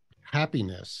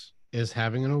 Happiness is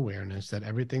having an awareness that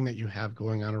everything that you have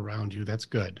going on around you that's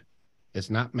good is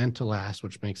not meant to last,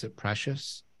 which makes it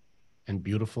precious and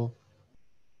beautiful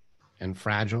and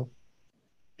fragile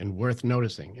and worth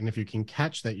noticing. And if you can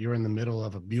catch that you're in the middle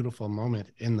of a beautiful moment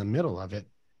in the middle of it,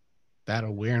 that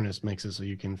awareness makes it so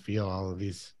you can feel all of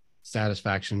these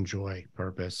satisfaction, joy,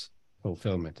 purpose,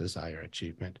 fulfillment, desire,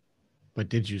 achievement. But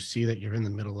did you see that you're in the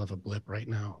middle of a blip right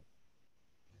now?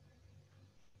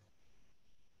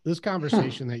 This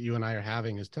conversation that you and I are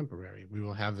having is temporary. We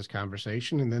will have this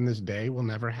conversation, and then this day will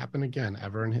never happen again,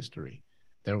 ever in history.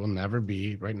 There will never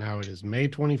be. Right now, it is May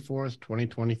 24th,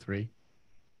 2023.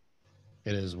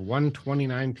 It is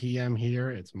 1:29 p.m. here.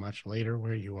 It's much later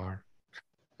where you are.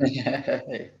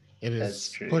 It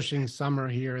is pushing summer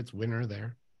here. It's winter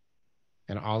there.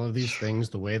 And all of these things,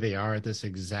 the way they are at this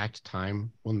exact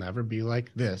time, will never be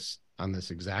like this on this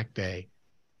exact day,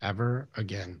 ever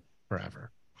again,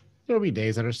 forever. There will be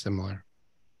days that are similar,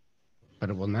 but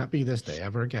it will not be this day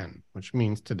ever again, which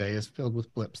means today is filled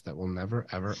with blips that will never,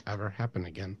 ever, ever happen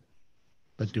again.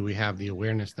 But do we have the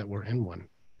awareness that we're in one?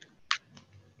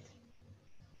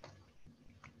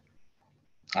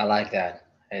 I like that.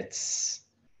 It's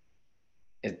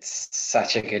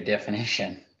such a good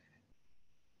definition.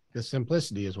 The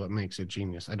simplicity is what makes it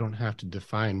genius. I don't have to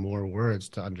define more words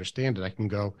to understand it. I can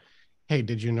go, hey,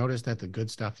 did you notice that the good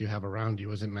stuff you have around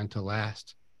you isn't meant to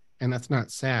last? And that's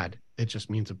not sad. It just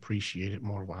means appreciate it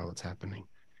more while it's happening.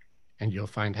 And you'll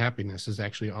find happiness is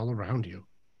actually all around you,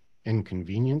 in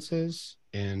conveniences,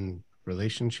 in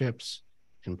relationships,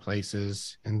 in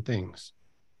places, in things.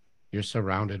 You're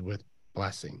surrounded with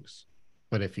blessings.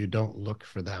 But if you don't look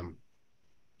for them,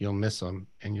 you'll miss them,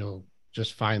 and you'll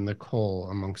just find the coal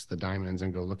amongst the diamonds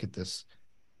and go, look at this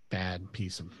bad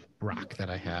piece of rock that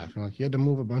I have. And like, you had to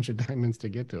move a bunch of diamonds to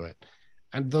get to it.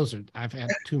 And I've had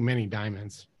too many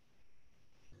diamonds.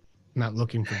 Not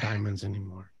looking for diamonds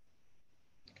anymore.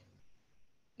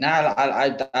 No,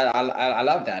 I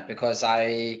love that because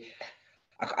I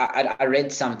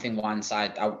read something once. I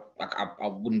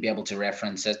wouldn't be able to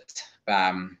reference it,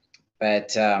 but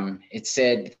it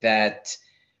said that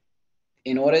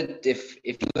in order, if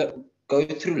you go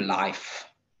through life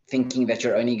thinking that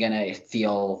you're only going to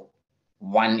feel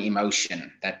one emotion,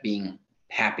 that being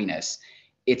happiness,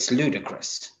 it's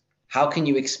ludicrous. How can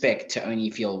you expect to only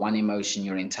feel one emotion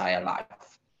your entire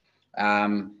life?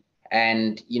 And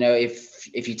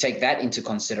if you take that into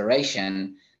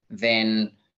consideration,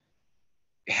 then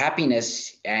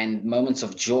happiness and moments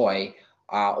of joy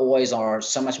are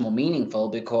so much more meaningful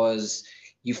because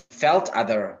you felt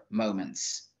other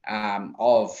moments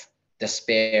of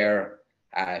despair,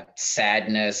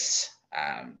 sadness,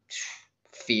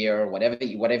 fear, whatever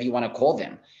you want to call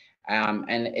them.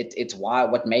 And it's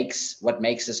what makes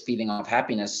this feeling of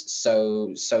happiness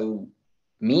so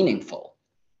meaningful.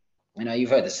 You've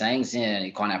heard the sayings,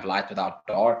 you can't have light without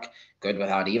dark, good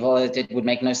without evil. It would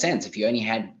make no sense. If you only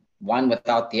had one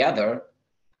without the other,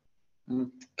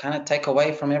 kind of take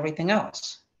away from everything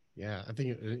else. Yeah, I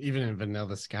think even in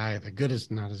Vanilla Sky, the good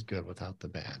is not as good without the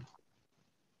bad.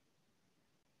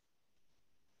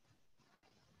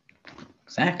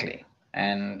 Exactly.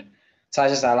 And so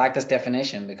I like this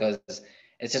definition because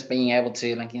it's just being able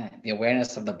to the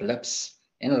awareness of the blips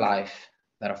in life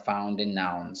that are found in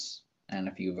nouns and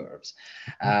a few verbs.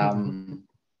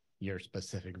 Your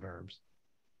specific verbs.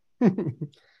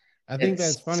 I think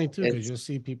that's funny too, because you'll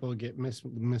see people get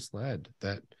misled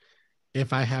that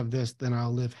if I have this, then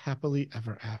I'll live happily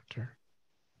ever after.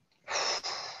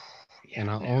 And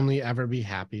I'll only ever be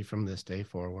happy from this day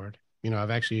forward.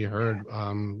 I've actually heard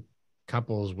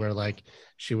couples where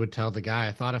she would tell the guy,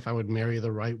 I thought if I would marry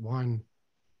the right one,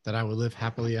 that I would live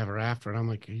happily ever after. And I'm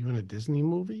like, are you in a Disney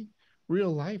movie?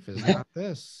 Real life is not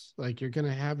this. You're going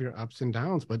to have your ups and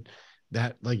downs, but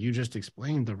that, like you just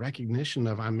explained, the recognition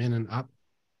of I'm in and up,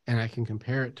 and I can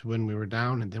compare it to when we were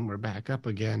down and then we're back up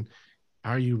again.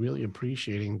 Are you really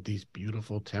appreciating these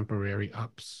beautiful temporary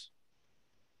ups?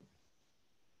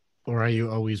 Or are you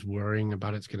always worrying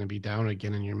about it's going to be down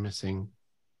again and you're missing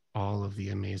all of the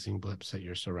amazing blips that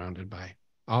you're surrounded by?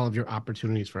 all of your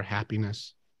opportunities for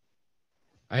happiness.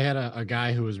 I had a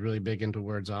guy who was really big into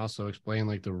words also explain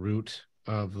like the root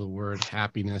of the word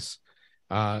happiness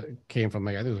came from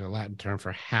like I think it was a Latin term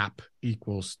for hap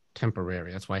equals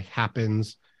temporary. That's why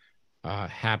happens,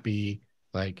 happy,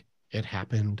 like it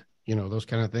happened, you know, those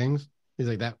kind of things. He's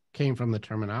like that came from the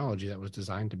terminology that was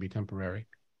designed to be temporary,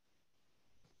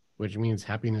 which means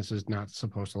happiness is not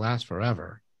supposed to last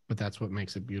forever, but that's what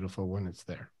makes it beautiful when it's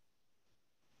there.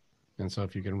 And so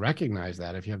if you can recognize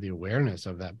that, if you have the awareness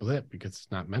of that blip, because it's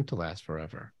not meant to last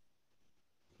forever,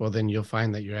 well, then you'll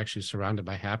find that you're actually surrounded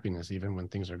by happiness, even when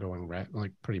things are going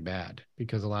like pretty bad,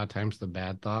 because a lot of times the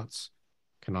bad thoughts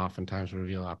can oftentimes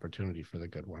reveal opportunity for the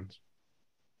good ones.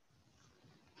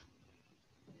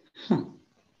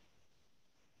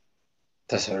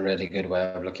 That's a really good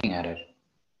way of looking at it.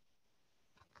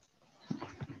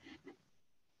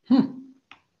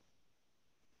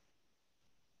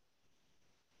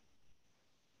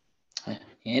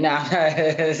 You know,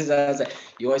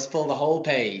 you always pull the whole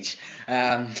page.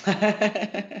 That's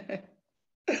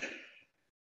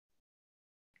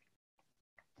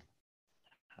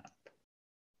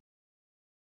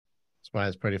why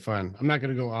it's pretty fun. I'm not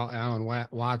going to go all Alan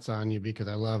Watts on you because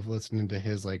I love listening to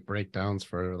his like breakdowns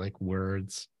for like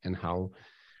words and how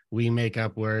we make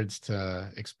up words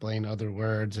to explain other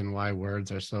words and why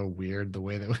words are so weird, the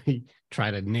way that we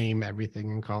try to name everything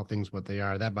and call things what they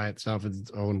are. That by itself is its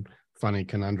own funny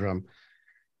conundrum.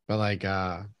 But like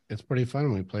it's pretty fun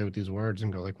when we play with these words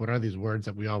and go like, what are these words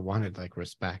that we all wanted, like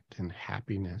respect and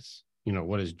happiness? You know,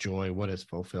 what is joy? What is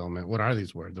fulfillment? What are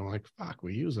these words? And we're like, fuck,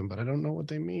 we use them, but I don't know what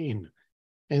they mean.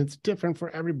 And it's different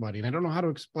for everybody. And I don't know how to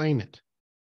explain it.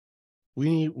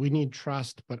 We need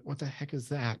trust, but what the heck is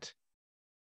that?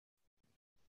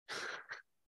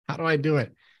 How do I do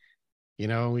it? You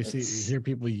know, hear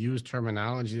people use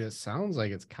terminology that sounds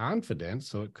like it's confident,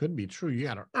 so it could be true. You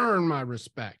got to earn my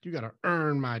respect. You got to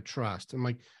earn my trust. I'm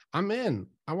like, I'm in.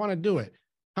 I want to do it.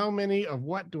 How many of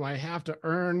what do I have to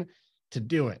earn to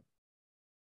do it?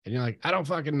 And you're like, I don't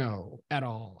fucking know at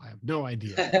all. I have no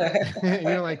idea. And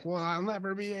you're like, well, I'll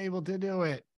never be able to do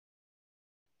it.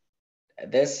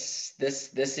 This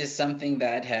is something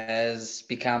that has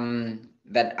become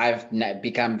that I've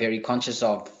become very conscious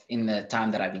of in the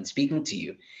time that I've been speaking to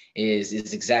you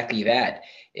is exactly that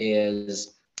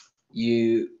is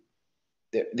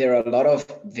there are a lot of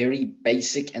very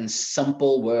basic and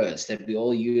simple words that we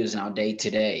all use in our day to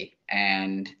day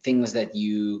and things that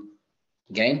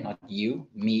again, not you,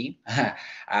 me,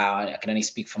 I can only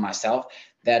speak for myself,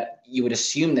 that you would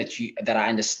assume that I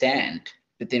understand.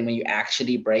 But then when you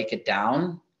actually break it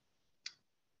down,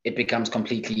 it becomes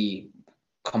completely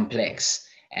complex.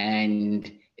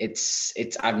 And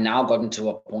I've now gotten to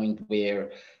a point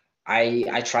where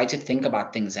I try to think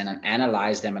about things and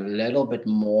analyze them a little bit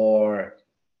more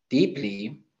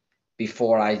deeply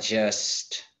before I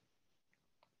just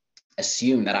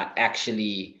assume that I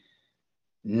actually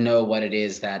know what it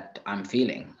is that I'm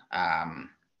feeling,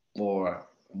 or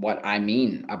what I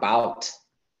mean about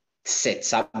said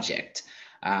subject.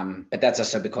 But that's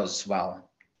also because,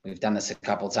 well, we've done this a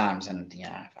couple of times, and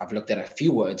yeah, I've looked at a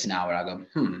few words now where I go,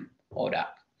 hold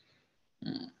up.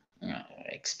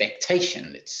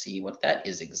 Expectation. Let's see what that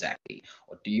is exactly.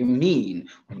 What do you mean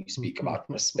when you speak about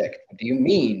respect? What do you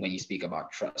mean when you speak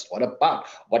about trust?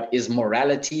 What is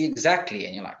morality exactly?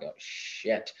 And you're like, oh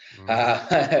shit.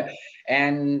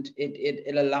 And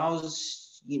it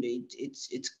allows, you know,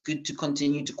 it's good to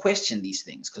continue to question these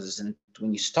things, because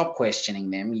when you stop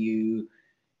questioning them, you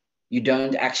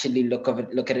don't actually look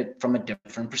at it from a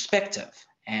different perspective.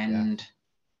 And yeah.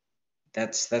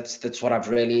 That's what I've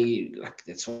really like.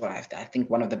 That's what I think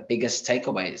one of the biggest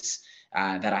takeaways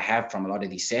that I have from a lot of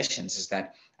these sessions is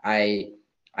that I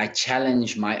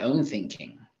challenge my own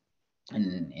thinking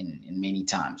in many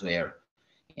times where,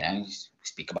 you know, we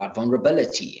speak about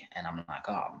vulnerability and I'm like,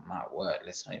 oh my word,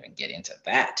 let's not even get into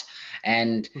that.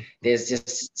 And there's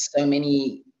just so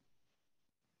many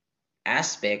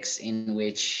aspects in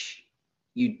which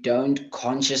you don't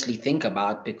consciously think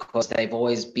about because they've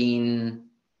always been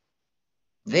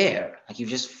there. Like you've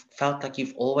just felt like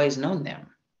you've always known them.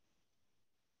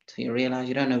 So you realize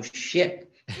you don't know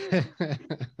shit. One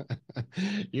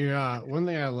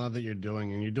thing I love that you're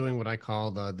doing, and you're doing what I call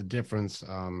the difference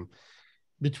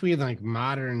between like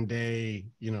modern day,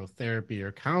 you know, therapy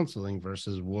or counseling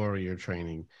versus warrior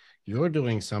training. You're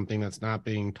doing something that's not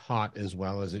being taught as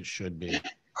well as it should be.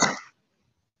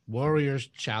 Warriors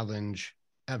challenge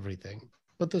everything,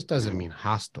 but this doesn't mean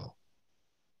hostile.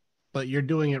 But you're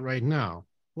doing it right now.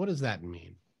 What does that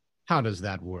mean? How does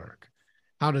that work?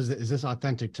 Is this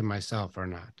authentic to myself or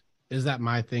not? Is that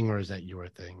my thing or is that your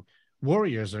thing?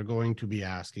 warriors are going to be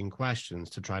asking questions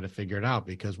to try to figure it out,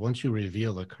 because once you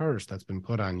reveal the curse that's been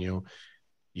put on you,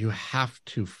 you have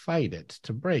to fight it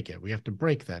to break it. We have to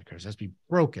break that curse. It has to be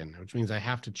broken, which means I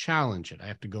have to challenge it. I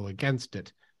have to go against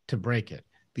it to break it.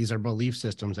 These are belief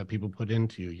systems that people put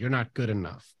into you. You're not good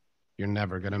enough. You're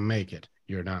never going to make it.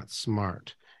 You're not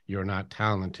smart. You're not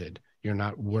talented. You're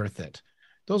not worth it.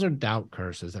 Those are doubt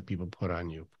curses that people put on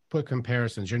you. Put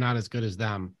comparisons. You're not as good as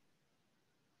them.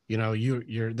 You know,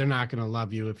 they're not going to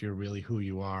love you if you're really who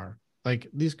you are. Like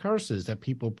these curses that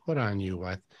people put on you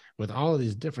with all of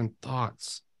these different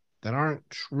thoughts that aren't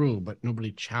true, but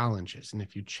nobody challenges. And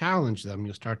if you challenge them,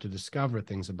 you'll start to discover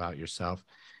things about yourself.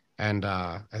 And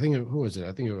I think, who was it?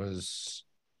 I think it was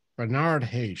Bernard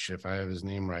Hayes, if I have his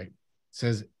name right,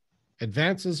 says,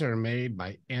 advances are made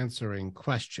by answering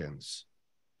questions,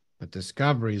 but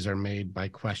discoveries are made by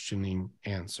questioning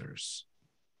answers.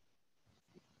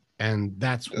 And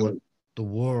that's what the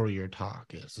warrior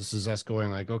talk is. This is us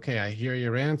going like, okay, I hear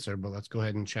your answer, but let's go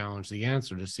ahead and challenge the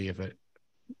answer to see if it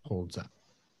holds up.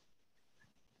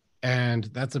 And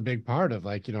that's a big part of,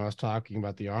 like, you know, I was talking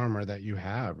about the armor that you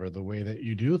have or the way that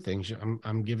you do things.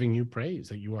 I'm giving you praise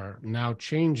that you are now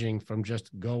changing from just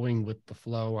going with the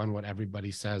flow on what everybody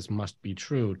says must be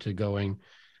true to going,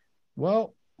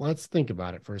 well, let's think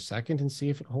about it for a second and see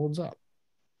if it holds up.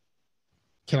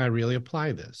 Can I really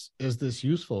apply this? Is this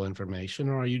useful information,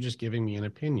 or are you just giving me an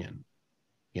opinion?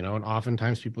 You know, and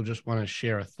oftentimes people just want to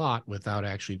share a thought without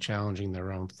actually challenging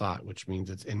their own thought, which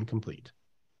means it's incomplete.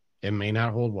 It may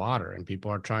not hold water, and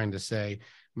people are trying to say,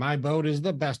 my boat is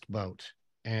the best boat.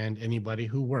 And anybody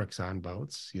who works on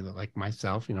boats, you know, like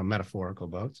myself, you know, metaphorical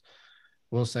boats,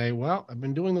 will say, well, I've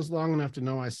been doing this long enough to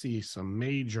know I see some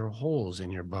major holes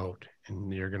in your boat.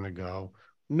 And you're going to go,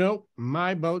 nope,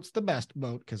 my boat's the best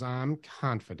boat because I'm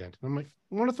confident. And I'm like,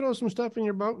 want to throw some stuff in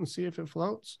your boat and see if it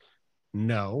floats?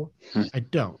 No, I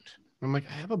don't. I'm like,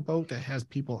 I have a boat that has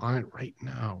people on it right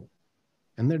now,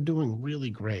 and they're doing really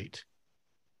great.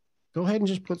 Go ahead and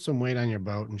just put some weight on your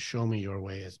boat and show me your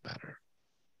way is better.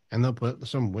 And they'll put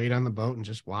some weight on the boat and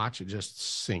just watch it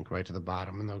just sink right to the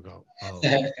bottom. And they'll go, oh,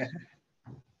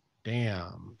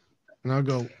 damn. And I'll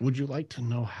go, would you like to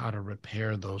know how to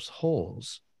repair those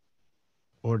holes?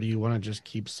 Or do you want to just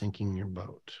keep sinking your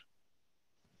boat?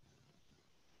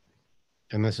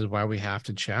 And this is why we have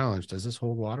to challenge. Does this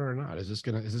hold water or not? Is this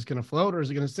gonna float, or is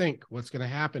it gonna sink? What's gonna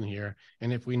happen here?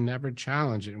 And if we never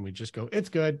challenge it and we just go, it's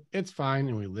good, it's fine,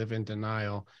 and we live in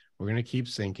denial, we're gonna keep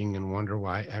sinking and wonder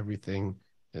why everything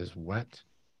is wet,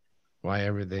 why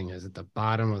everything is at the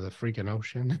bottom of the freaking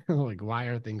ocean. Like, why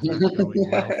are things not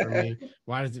going well for me?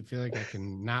 Why does it feel like I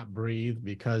can not breathe?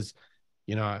 Because,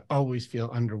 you know, I always feel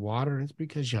underwater. It's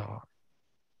because y'all.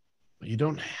 But you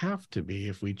don't have to be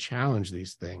if we challenge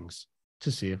these things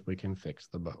to see if we can fix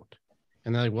the boat.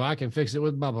 And they're like, well, I can fix it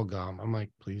with bubble gum. I'm like,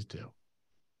 please do.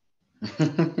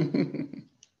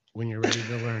 When you're ready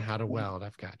to learn how to weld,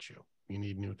 I've got you. You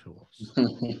need new tools.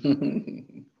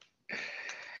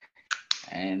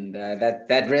 And that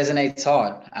resonates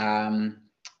hard. I'm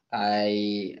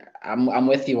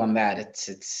with you on that.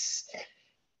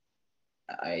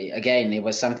 Again, it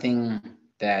was something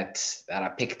that I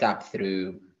picked up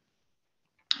through.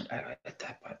 I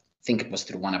think it was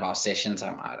through one of our sessions.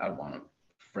 I don't want to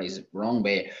phrase it wrong,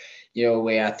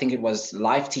 where I think it was,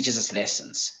 life teaches us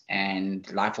lessons, and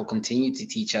life will continue to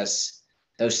teach us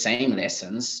those same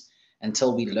lessons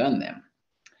until we learn them.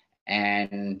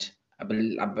 And I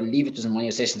believe it was in one of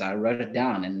your sessions. I wrote it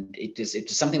down, and it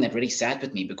was something that really sat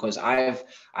with me, because I've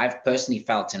personally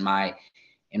felt in my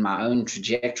own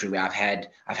trajectory where I've had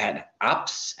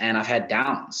ups and I've had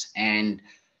downs, and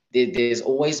there's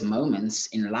always moments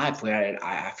in life where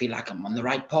I feel like I'm on the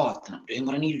right path and I'm doing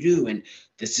what I need to do, and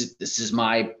this is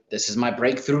my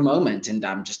breakthrough moment, and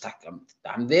I'm just like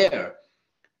I'm there,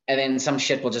 and then some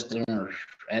shit will just,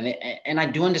 and I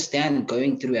do understand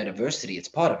going through adversity, it's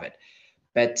part of it,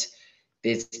 but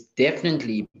there's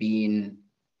definitely been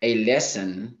a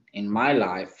lesson in my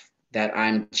life that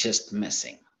I'm just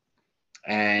missing,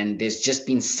 and there's just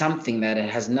been something that it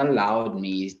hasn't allowed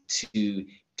me to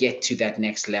get to that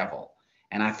next level.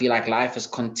 And I feel like life has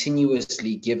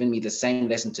continuously given me the same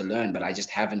lesson to learn, but I just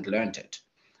haven't learned it.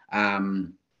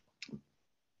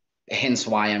 Hence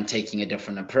why I'm taking a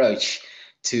different approach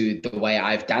to the way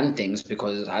I've done things,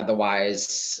 because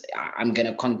otherwise I'm going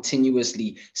to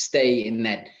continuously stay in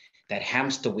that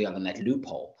hamster wheel and that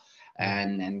loophole.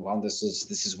 And well, this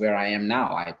is where I am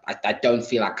now. I don't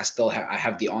feel like I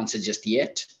have the answer just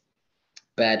yet,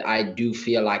 but I do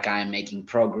feel like I'm making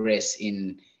progress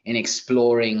in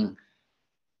exploring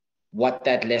what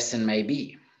that lesson may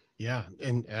be. Yeah,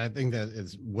 and I think that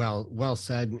is well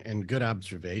said and good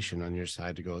observation on your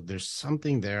side to go. There's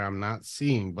something there I'm not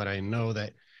seeing, but I know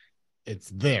that it's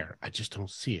there. I just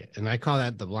don't see it. And I call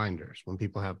that the blinders. When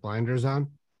people have blinders on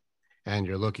and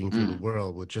you're looking through the Mm.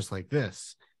 world with just like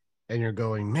this, and you're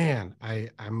going, man,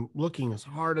 I'm looking as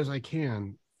hard as I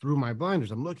can through my blinders.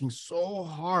 I'm looking so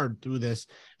hard through this.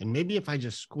 And maybe if I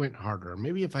just squint harder,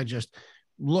 maybe if I just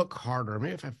look harder,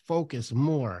 maybe if I focus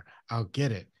more, I'll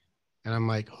get it. And I'm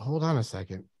like, hold on a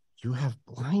second. You have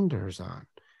blinders on.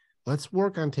 Let's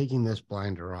work on taking this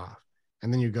blinder off.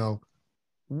 And then you go,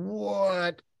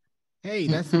 what? Hey,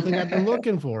 that's the thing I've been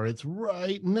looking for. It's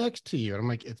right next to you. And I'm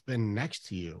like, it's been next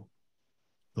to you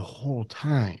the whole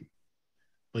time.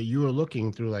 But you are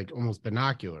looking through like almost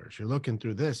binoculars. You're looking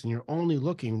through this and you're only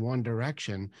looking one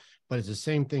direction, but it's the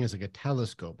same thing as like a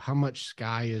telescope. How much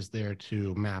sky is there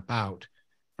to map out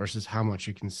versus how much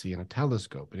you can see in a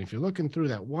telescope? And if you're looking through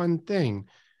that one thing,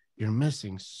 you're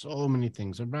missing so many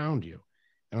things around you.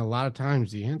 And a lot of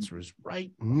times the answer is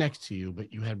right next to you,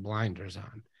 but you had blinders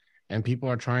on. And people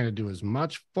are trying to do as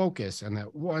much focus on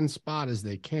that one spot as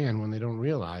they can when they don't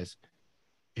realize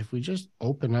if we just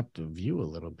open up the view a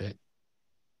little bit,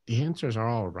 the answers are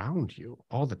all around you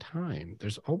all the time.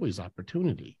 There's always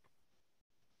opportunity,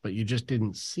 but you just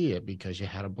didn't see it because you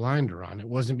had a blinder on. It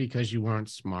wasn't because you weren't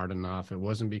smart enough. It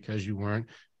wasn't because you weren't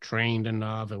trained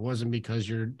enough. It wasn't because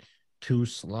you're too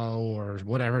slow or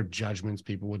whatever judgments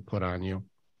people would put on you.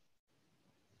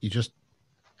 You just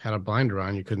had a blinder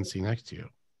on. You couldn't see next to you.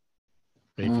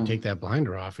 But if you take that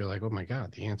blinder off, you're like, oh my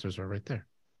God, the answers are right there.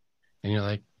 And you're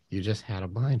like, you just had a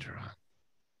blinder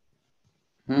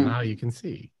on. Now you can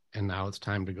see. And now it's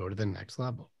time to go to the next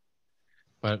level.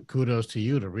 But kudos to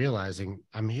you to realizing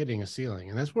I'm hitting a ceiling.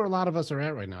 And that's where a lot of us are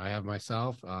at right now. I have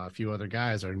myself, a few other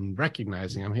guys are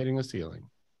recognizing I'm hitting a ceiling.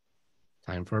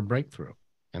 Time for a breakthrough.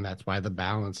 And that's why the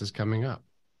balance is coming up.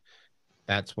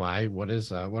 That's why what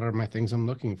are my things I'm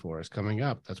looking for is coming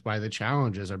up. That's why the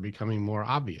challenges are becoming more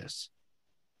obvious.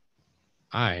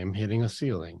 I am hitting a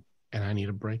ceiling and I need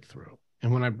a breakthrough.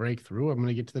 And when I break through, I'm going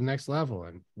to get to the next level.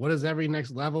 And what does every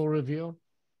next level reveal?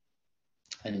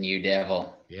 A new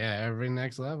devil. Yeah, every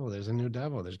next level, there's a new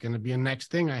devil. There's going to be a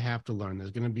next thing I have to learn. There's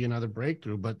going to be another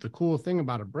breakthrough. But the cool thing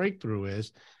about a breakthrough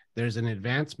is there's an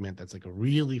advancement that's like a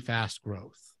really fast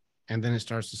growth. And then it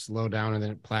starts to slow down and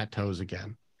then it plateaus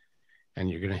again. And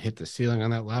you're going to hit the ceiling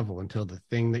on that level until the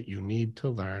thing that you need to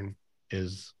learn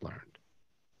is learned.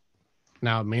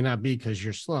 Now, it may not be because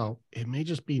you're slow. It may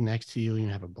just be next to you and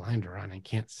you have a blinder on and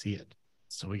can't see it.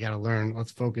 So we got to learn. Let's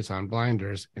focus on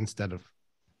blinders instead of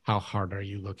how hard are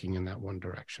you looking in that one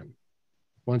direction.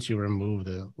 Once you remove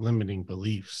the limiting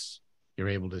beliefs, you're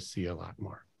able to see a lot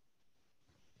more.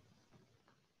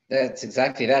 That's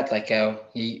exactly that. Like you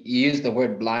used the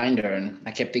word blinder, and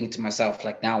I kept thinking to myself,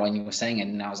 like now when you were saying it,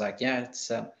 and I was like, yeah,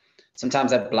 it's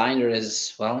sometimes that blinder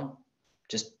is, well,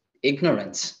 just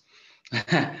ignorance,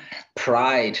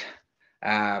 pride.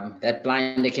 That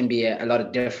blinder can be a lot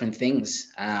of different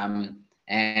things,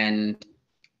 and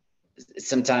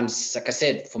sometimes, like I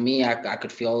said, for me, I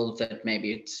could feel that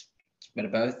maybe it's a bit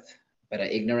of both, a bit of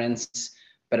ignorance,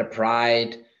 a bit of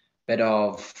pride, a bit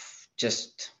of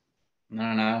just, I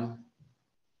don't know,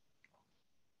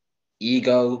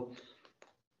 ego.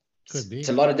 Could It's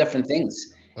be. a lot of different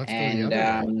things. Let's go the And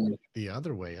other way. The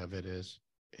other way of it is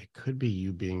it could be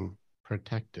you being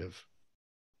protective.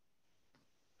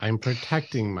 I'm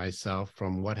protecting myself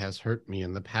from what has hurt me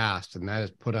in the past. And that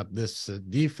has put up this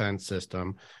defense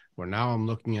system where now I'm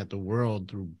looking at the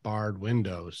world through barred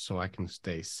windows so I can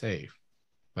stay safe.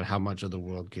 But how much of the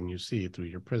world can you see through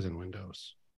your prison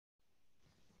windows?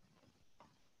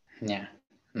 yeah,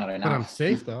 not But I'm enough.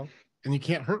 safe though. And you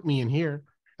can't hurt me in here.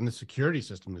 And the security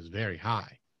system is very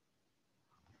high.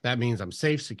 That means I'm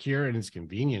safe, secure, and it's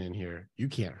convenient in here. You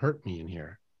can't hurt me in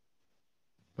here.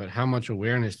 But how much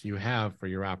awareness do you have for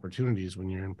your opportunities when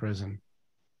you're in prison?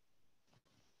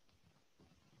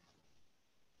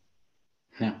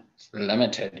 No, it's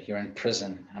limited. You're in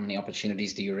prison. How many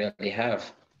opportunities do you really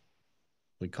have?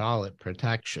 We call it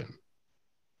protection.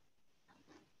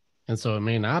 And so it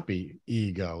may not be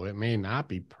ego. It may not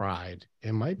be pride.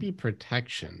 It might be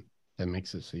protection that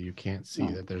makes it so you can't see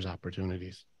that there's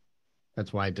opportunities.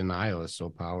 That's why denial is so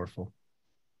powerful.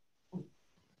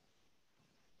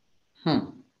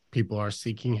 People are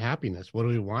seeking happiness. What do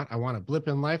we want? I want a blip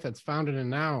in life that's found in a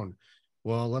noun.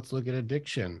 Well, let's look at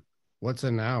addiction. What's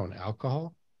a noun?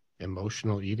 Alcohol,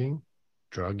 emotional eating,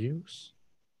 drug use,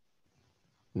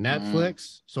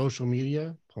 Netflix, social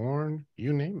media, porn,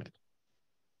 you name it.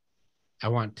 I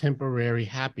want temporary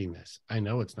happiness. I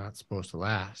know it's not supposed to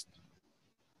last,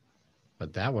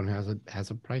 but that one has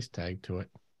a price tag to it.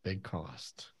 big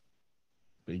cost.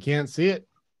 But you can't see it.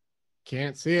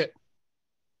 Can't see it.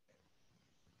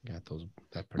 Got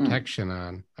that protection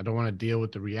on. I don't want to deal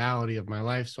with the reality of my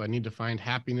life, so I need to find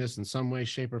happiness in some way,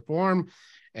 shape, or form.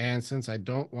 And since I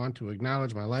don't want to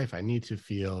acknowledge my life, I need to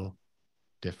feel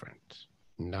different.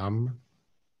 Numb.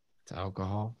 It's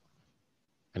alcohol.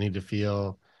 I need to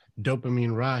feel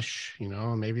dopamine rush.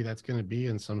 Maybe that's going to be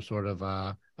in some sort of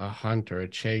a hunt or a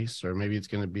chase, or maybe it's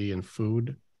going to be in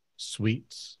food,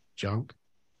 sweets, junk.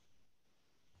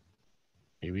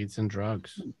 Maybe it's in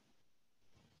drugs.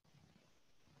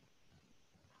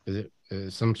 Is it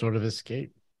some sort of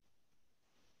escape?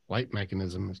 Flight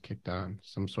mechanism is kicked on,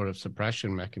 some sort of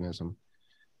suppression mechanism.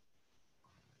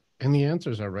 And the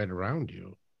answers are right around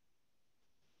you.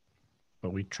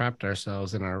 But we trapped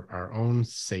ourselves in our own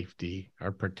safety,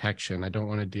 our protection. I don't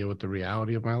want to deal with the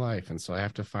reality of my life. And so I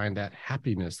have to find that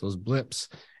happiness, those blips.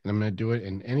 And I'm going to do it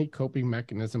in any coping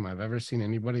mechanism I've ever seen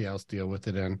anybody else deal with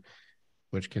it in,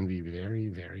 which can be very,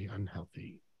 very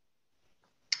unhealthy.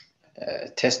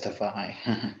 Testify.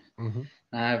 Mm-hmm.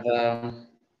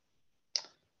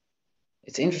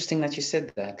 It's interesting that you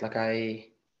said that. Like I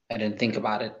didn't think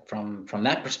about it from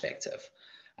that perspective.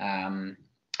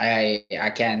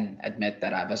 I can admit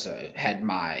that I've also had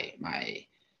my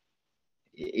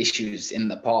issues in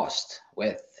the past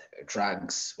with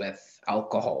drugs, with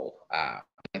alcohol,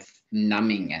 with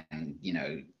numbing, and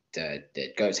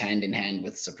it goes hand in hand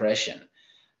with suppression.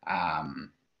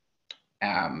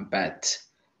 But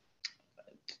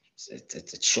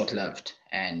it's short-lived,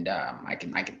 and I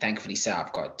can thankfully say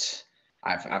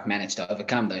I've managed to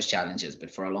overcome those challenges. But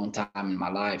for a long time in my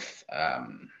life,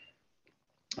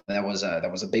 that was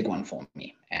a big one for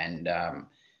me. And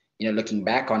looking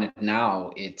back on it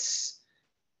now, it's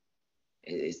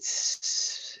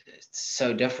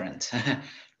so different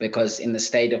because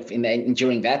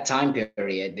during that time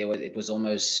period,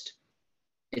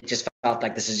 it just felt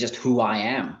like this is just who I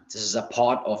am. This is a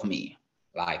part of me.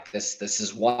 Like this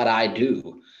is what I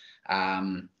do.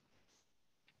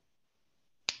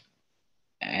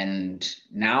 And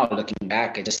now looking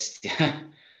back, it just,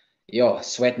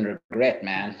 sweat and regret,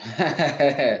 man.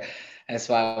 That's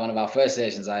why one of our first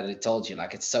sessions I told you,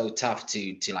 like, it's so tough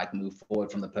to like move forward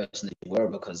from the person that you were,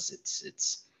 because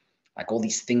it's like all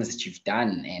these things that you've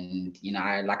done. And,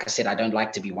 like I said, I don't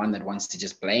like to be one that wants to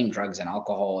just blame drugs and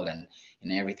alcohol and,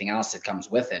 everything else that comes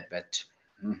with it. But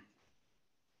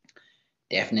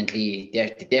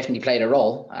definitely played a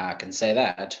role. I can say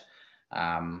that.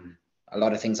 A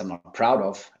lot of things I'm not proud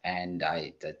of, and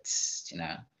I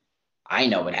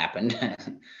know what happened,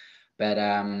 but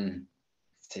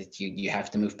you have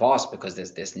to move past, because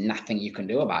there's nothing you can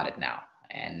do about it now,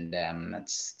 and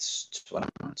that's what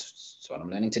I'm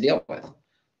learning to deal with.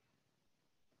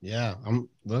 Yeah,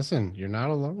 listen, you're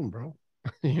not alone, bro.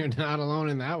 You're not alone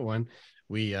in that one.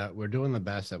 We're doing the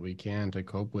best that we can to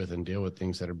cope with and deal with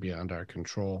things that are beyond our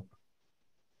control.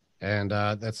 And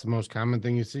that's the most common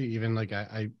thing you see. Even like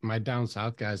my down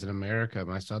south guys in America,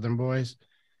 my southern boys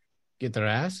get their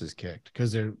asses kicked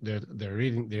because they're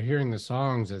hearing the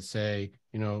songs that say,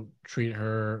 treat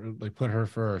her, like put her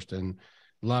first and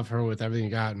love her with everything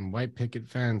you got, and white picket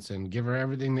fence and give her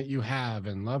everything that you have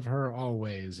and love her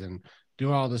always and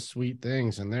do all the sweet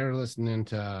things. And they're listening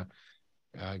to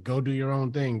go do your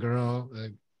own thing, girl.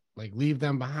 Like leave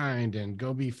them behind and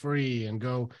go be free and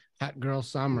go hot girl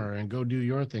summer and go do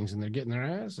your things. And they're getting their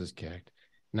asses kicked.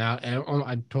 Now,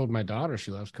 I told my daughter,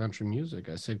 she loves country music.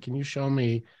 I said, can you show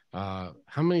me how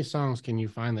many songs can you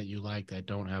find that you like that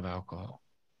don't have alcohol?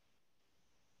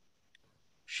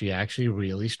 She actually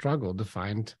really struggled to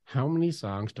find how many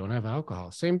songs don't have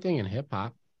alcohol. Same thing in hip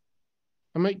hop.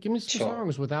 I might give me some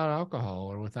songs without alcohol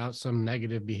or without some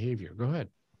negative behavior. Go ahead.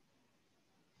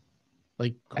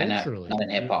 Like culturally, not in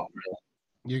hip hop.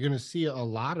 You're going to see a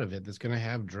lot of it that's going to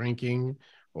have drinking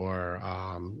or,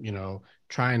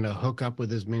 trying to hook up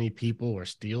with as many people or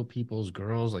steal people's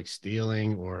girls, like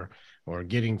stealing or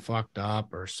getting fucked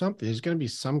up or something. There's going to be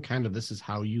some kind of, this is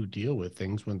how you deal with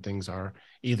things when things are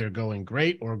either going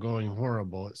great or going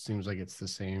horrible. It seems like it's the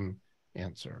same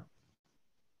answer.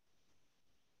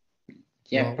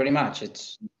 Yeah, well, pretty much.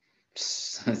 That's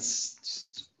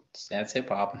hip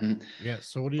hop. Yeah.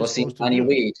 So what are you supposed to do?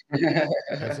 Weed.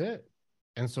 That's it.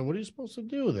 And so what are you supposed to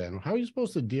do then? How are you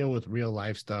supposed to deal with real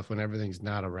life stuff when everything's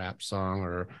not a rap song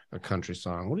or a country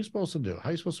song? What are you supposed to do? How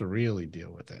are you supposed to really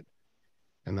deal with it?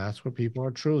 And that's where people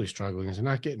are truly struggling, is they're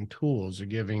not getting tools. They're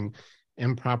giving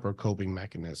improper coping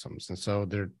mechanisms. And so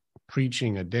they're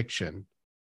preaching addiction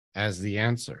as the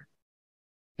answer.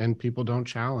 And people don't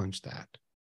challenge that.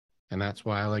 And that's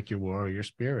why I like your warrior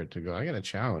spirit to go, I got to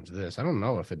challenge this. I don't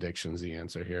know if addiction's the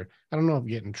answer here. I don't know if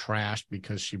getting trashed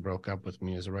because she broke up with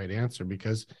me is the right answer,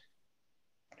 because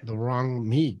the wrong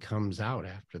me comes out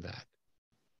after that.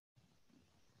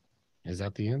 Is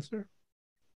that the answer?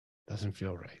 Doesn't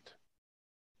feel right.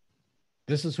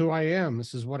 This is who I am.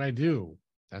 This is what I do.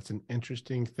 That's an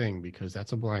interesting thing, because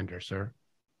that's a blinder, sir.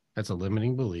 That's a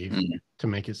limiting belief to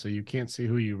make it so you can't see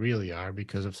who you really are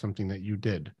because of something that you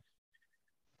did.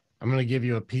 I'm going to give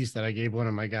you a piece that I gave one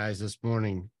of my guys this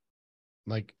morning.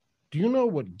 Like, do you know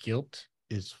what guilt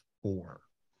is for?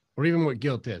 Or even what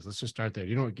guilt is? Let's just start there. Do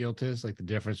you know what guilt is? Like the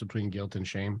difference between guilt and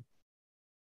shame?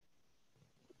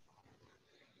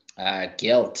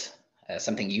 Guilt,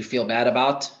 something you feel bad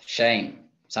about. Shame,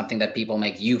 something that people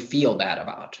make you feel bad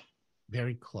about.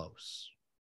 Very close.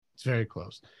 It's very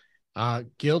close.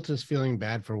 Guilt is feeling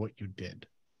bad for what you did.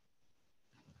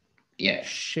 Yeah.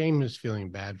 Shame is feeling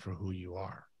bad for who you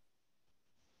are.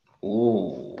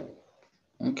 Ooh.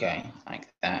 Okay, like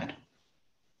that.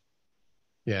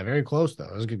 Yeah, very close, though.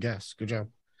 That was a good guess. Good job.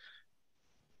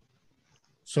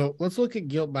 So let's look at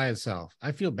guilt by itself.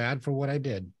 I feel bad for what I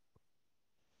did.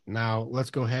 Now,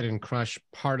 let's go ahead and crush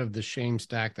part of the shame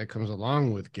stack that comes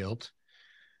along with guilt.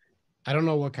 I don't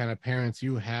know what kind of parents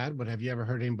you had, but have you ever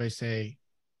heard anybody say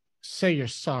you're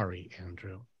sorry,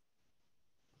 Andrew?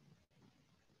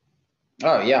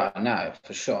 Oh, yeah, no,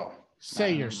 for sure.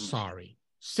 Say you're sorry.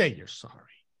 Say you're sorry.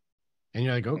 And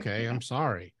you're like, okay, I'm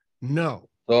sorry. No.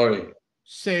 Sorry.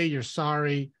 Say you're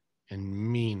sorry and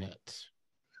mean it.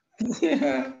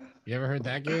 Yeah. You ever heard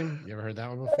that game? You ever heard that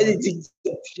one before?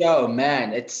 Yo,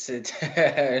 man, it's we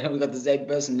got the same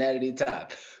personality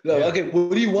type. Look, Yeah. okay,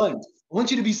 what do you want? I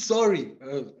want you to be sorry.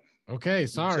 Okay,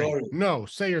 sorry. No,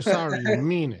 say you're sorry, you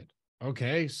mean it.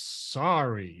 Okay,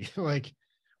 sorry. Like,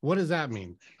 what does that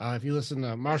mean? If you listen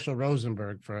to Marshall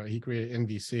Rosenberg, he created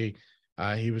NBC,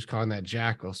 he was calling that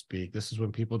jackal speak. This is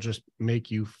when people just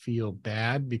make you feel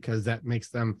bad because that makes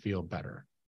them feel better.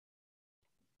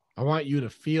 I want you to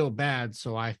feel bad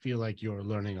so I feel like you're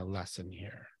learning a lesson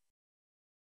here.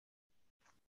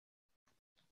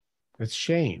 It's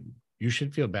shame. You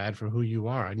should feel bad for who you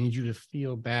are. I need you to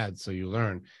feel bad so you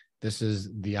learn. This is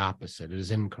the opposite. It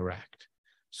is incorrect.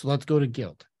 So let's go to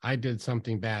guilt. I did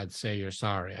something bad. Say you're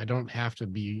sorry. I don't have to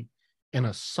be in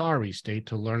a sorry state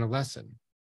to learn a lesson.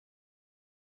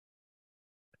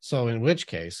 So in which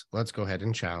case, let's go ahead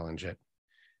and challenge it.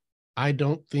 I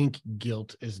don't think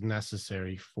guilt is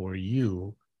necessary for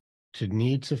you to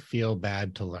need to feel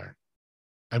bad to learn.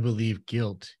 I believe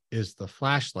guilt is the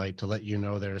flashlight to let you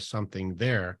know there's something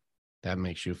there that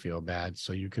makes you feel bad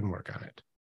so you can work on it.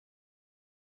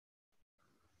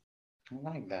 I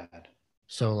like that.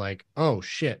 So like, oh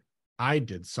shit, I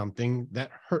did something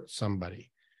that hurt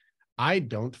somebody. I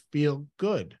don't feel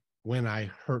good when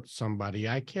I hurt somebody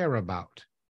I care about.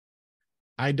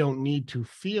 I don't need to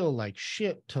feel like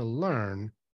shit to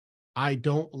learn. I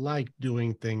don't like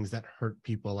doing things that hurt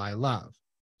people I love.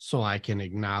 So I can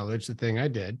acknowledge the thing I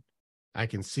did. I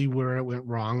can see where it went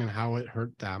wrong and how it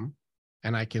hurt them.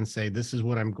 And I can say, this is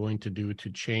what I'm going to do to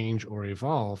change or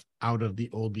evolve out of the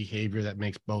old behavior that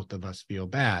makes both of us feel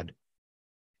bad.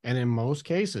 And in most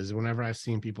cases, whenever I've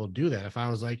seen people do that, if I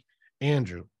was like,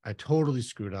 Andrew, I totally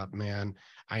screwed up, man.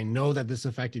 I know that this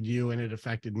affected you and it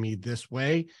affected me this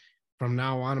way. From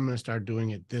now on, I'm going to start doing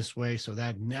it this way so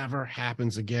that never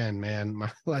happens again, man.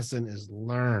 My lesson is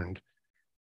learned.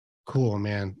 Cool,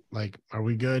 man. Like, are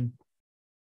we good?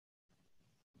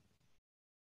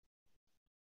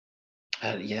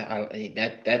 Yeah,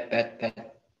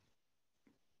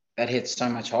 that hits so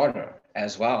much harder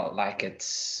as well. Like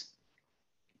it's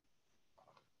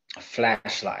a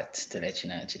flashlight to let you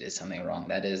know that you did something wrong.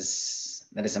 That is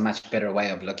a much better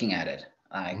way of looking at it.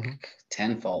 Like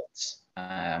tenfold.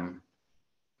 I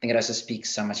think it also speaks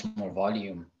so much more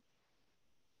volume.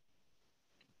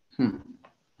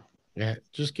 Yeah, it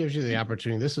just gives you the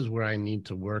opportunity. This is where I need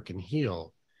to work and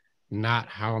heal, not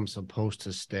how I'm supposed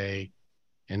to stay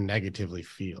and negatively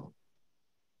feel.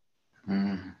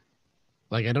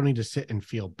 Like, I don't need to sit and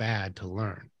feel bad to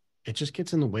learn. It just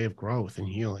gets in the way of growth and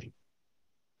healing.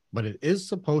 But it is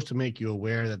supposed to make you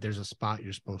aware that there's a spot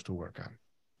you're supposed to work on.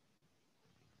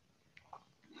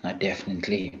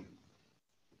 Definitely.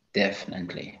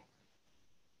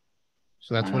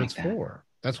 So that's what it's for.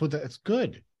 It's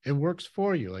good. It works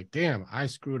for you. Like, damn, I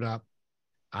screwed up.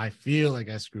 I feel like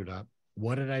I screwed up.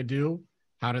 What did I do?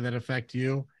 How did that affect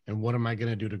you? And what am I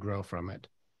going to do to grow from it?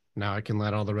 Now I can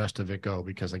let all the rest of it go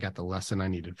because I got the lesson I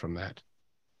needed from that.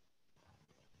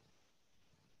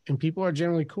 And people are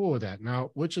generally cool with that.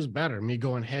 Now, which is better? Me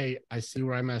going, hey, I see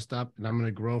where I messed up and I'm going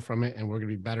to grow from it and we're going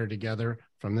to be better together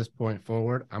from this point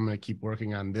forward, I'm going to keep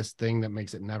working on this thing that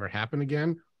makes it never happen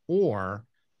again, or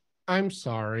I'm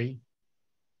sorry.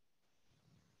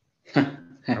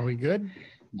 Are we good?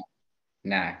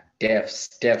 No,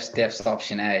 def's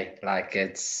option A. Like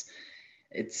it's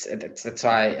that's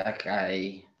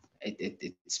why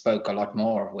it spoke a lot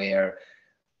more, where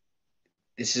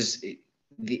this is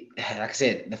like I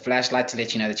said, the flashlight to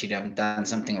let you know that you haven't done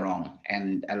something wrong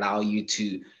and allow you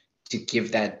to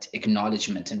give that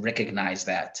acknowledgement and recognize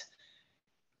that.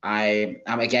 I'm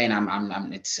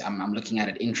looking at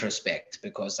it introspect,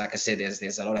 because like I said,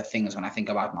 there's a lot of things when I think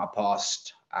about my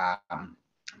past,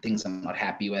 things I'm not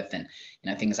happy with, and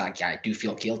things like I do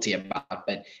feel guilty about,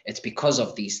 but it's because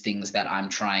of these things that I'm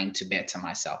trying to better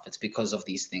myself. It's because of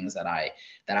these things that I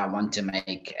want to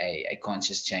make a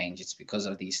conscious change. It's because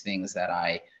of these things that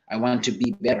I want to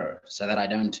be better, so that I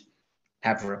don't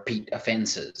have repeat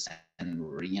offenses and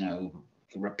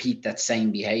repeat that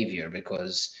same behavior,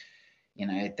 because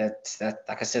that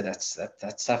like I said, that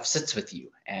stuff sits with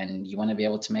you, and you want to be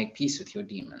able to make peace with your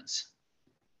demons.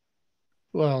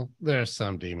 Well, there are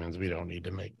some demons we don't need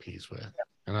to make peace with,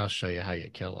 and I'll show you how you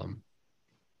kill them.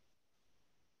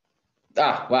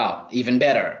 Well, even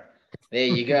better. There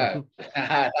you go.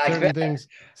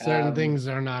 Certain things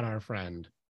are not our friend,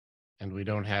 and we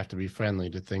don't have to be friendly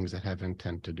to things that have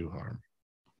intent to do harm.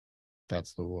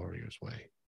 That's the warrior's way.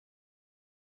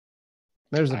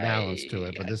 There's a balance to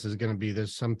it, but this is going to be,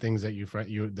 there's some things that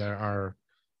there are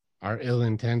ill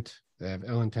intent. They have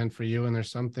ill intent for you, and there's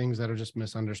some things that are just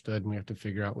misunderstood, and we have to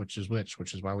figure out which is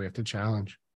why we have to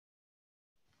challenge.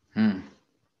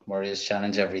 Warriors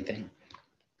challenge everything,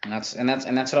 and that's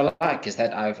what I like, is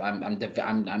that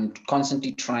I'm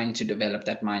constantly trying to develop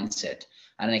that mindset.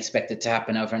 I don't expect it to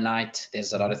happen overnight.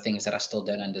 There's a lot of things that I still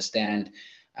don't understand,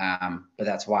 but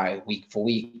that's why week for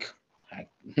week,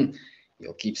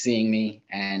 you'll keep seeing me,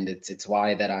 and it's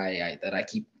why that I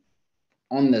keep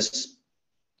on this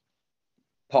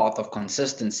path of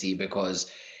consistency, because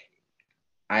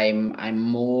I'm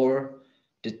more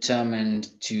determined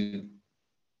to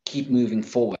keep moving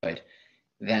forward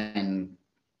than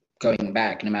going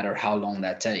back, no matter how long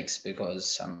that takes.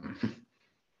 Because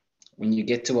when you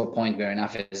get to a point where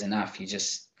enough is enough, you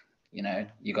just you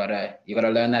gotta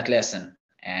learn that lesson,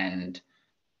 and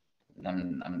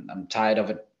I'm tired of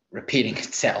it repeating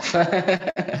itself.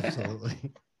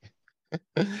 Absolutely.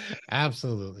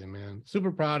 Absolutely, man.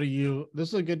 Super proud of you. This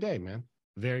is a good day, man.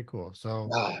 Very cool. So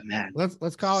man,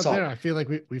 let's call it there. I feel like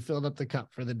we filled up the cup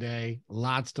for the day.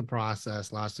 Lots to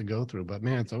process, lots to go through. But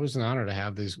man, it's always an honor to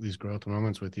have these growth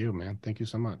moments with you, man. Thank you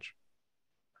so much.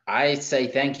 I say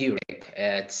thank you, Rick.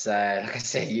 It's like I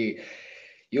said, you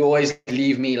always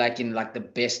leave me in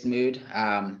the best mood.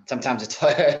 Sometimes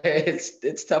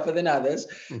it's tougher than others,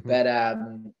 but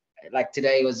like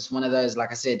today was one of those.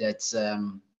 Like I said, it's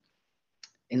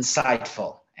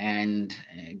insightful, and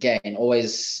again,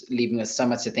 always leaving with so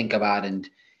much to think about, and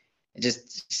it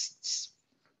just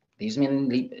leaves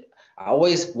me. I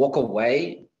always walk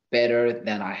away better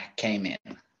than I came in.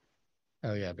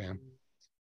 Oh yeah, man.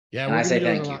 Yeah, and I say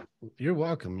thank you. You're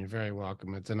welcome. You're very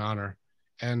welcome. It's an honor.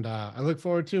 And I look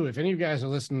forward to, if any of you guys are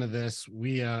listening to this,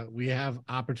 we have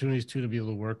opportunities to be able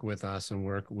to work with us and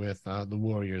work with the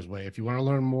Warriors Way. If you want to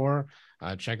learn more,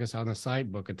 check us out on the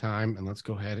site, book a time, and let's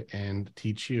go ahead and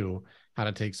teach you how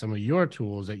to take some of your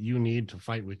tools that you need to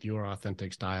fight with your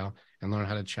authentic style and learn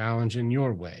how to challenge in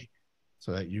your way,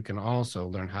 so that you can also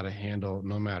learn how to handle,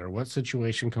 no matter what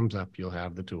situation comes up, you'll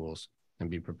have the tools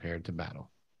and be prepared to battle.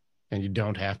 And you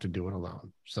don't have to do it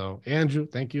alone. So Andrew,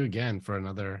 thank you again for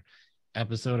another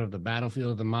episode of the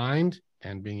Battlefield of the Mind,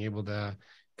 and being able to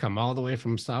come all the way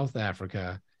from South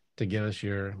Africa to give us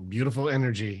your beautiful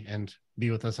energy and be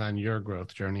with us on your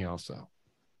growth journey also.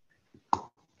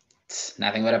 It's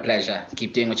nothing but a pleasure.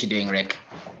 Keep doing what you're doing, Rick.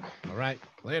 All right.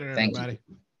 Later, Thank everybody.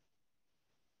 you.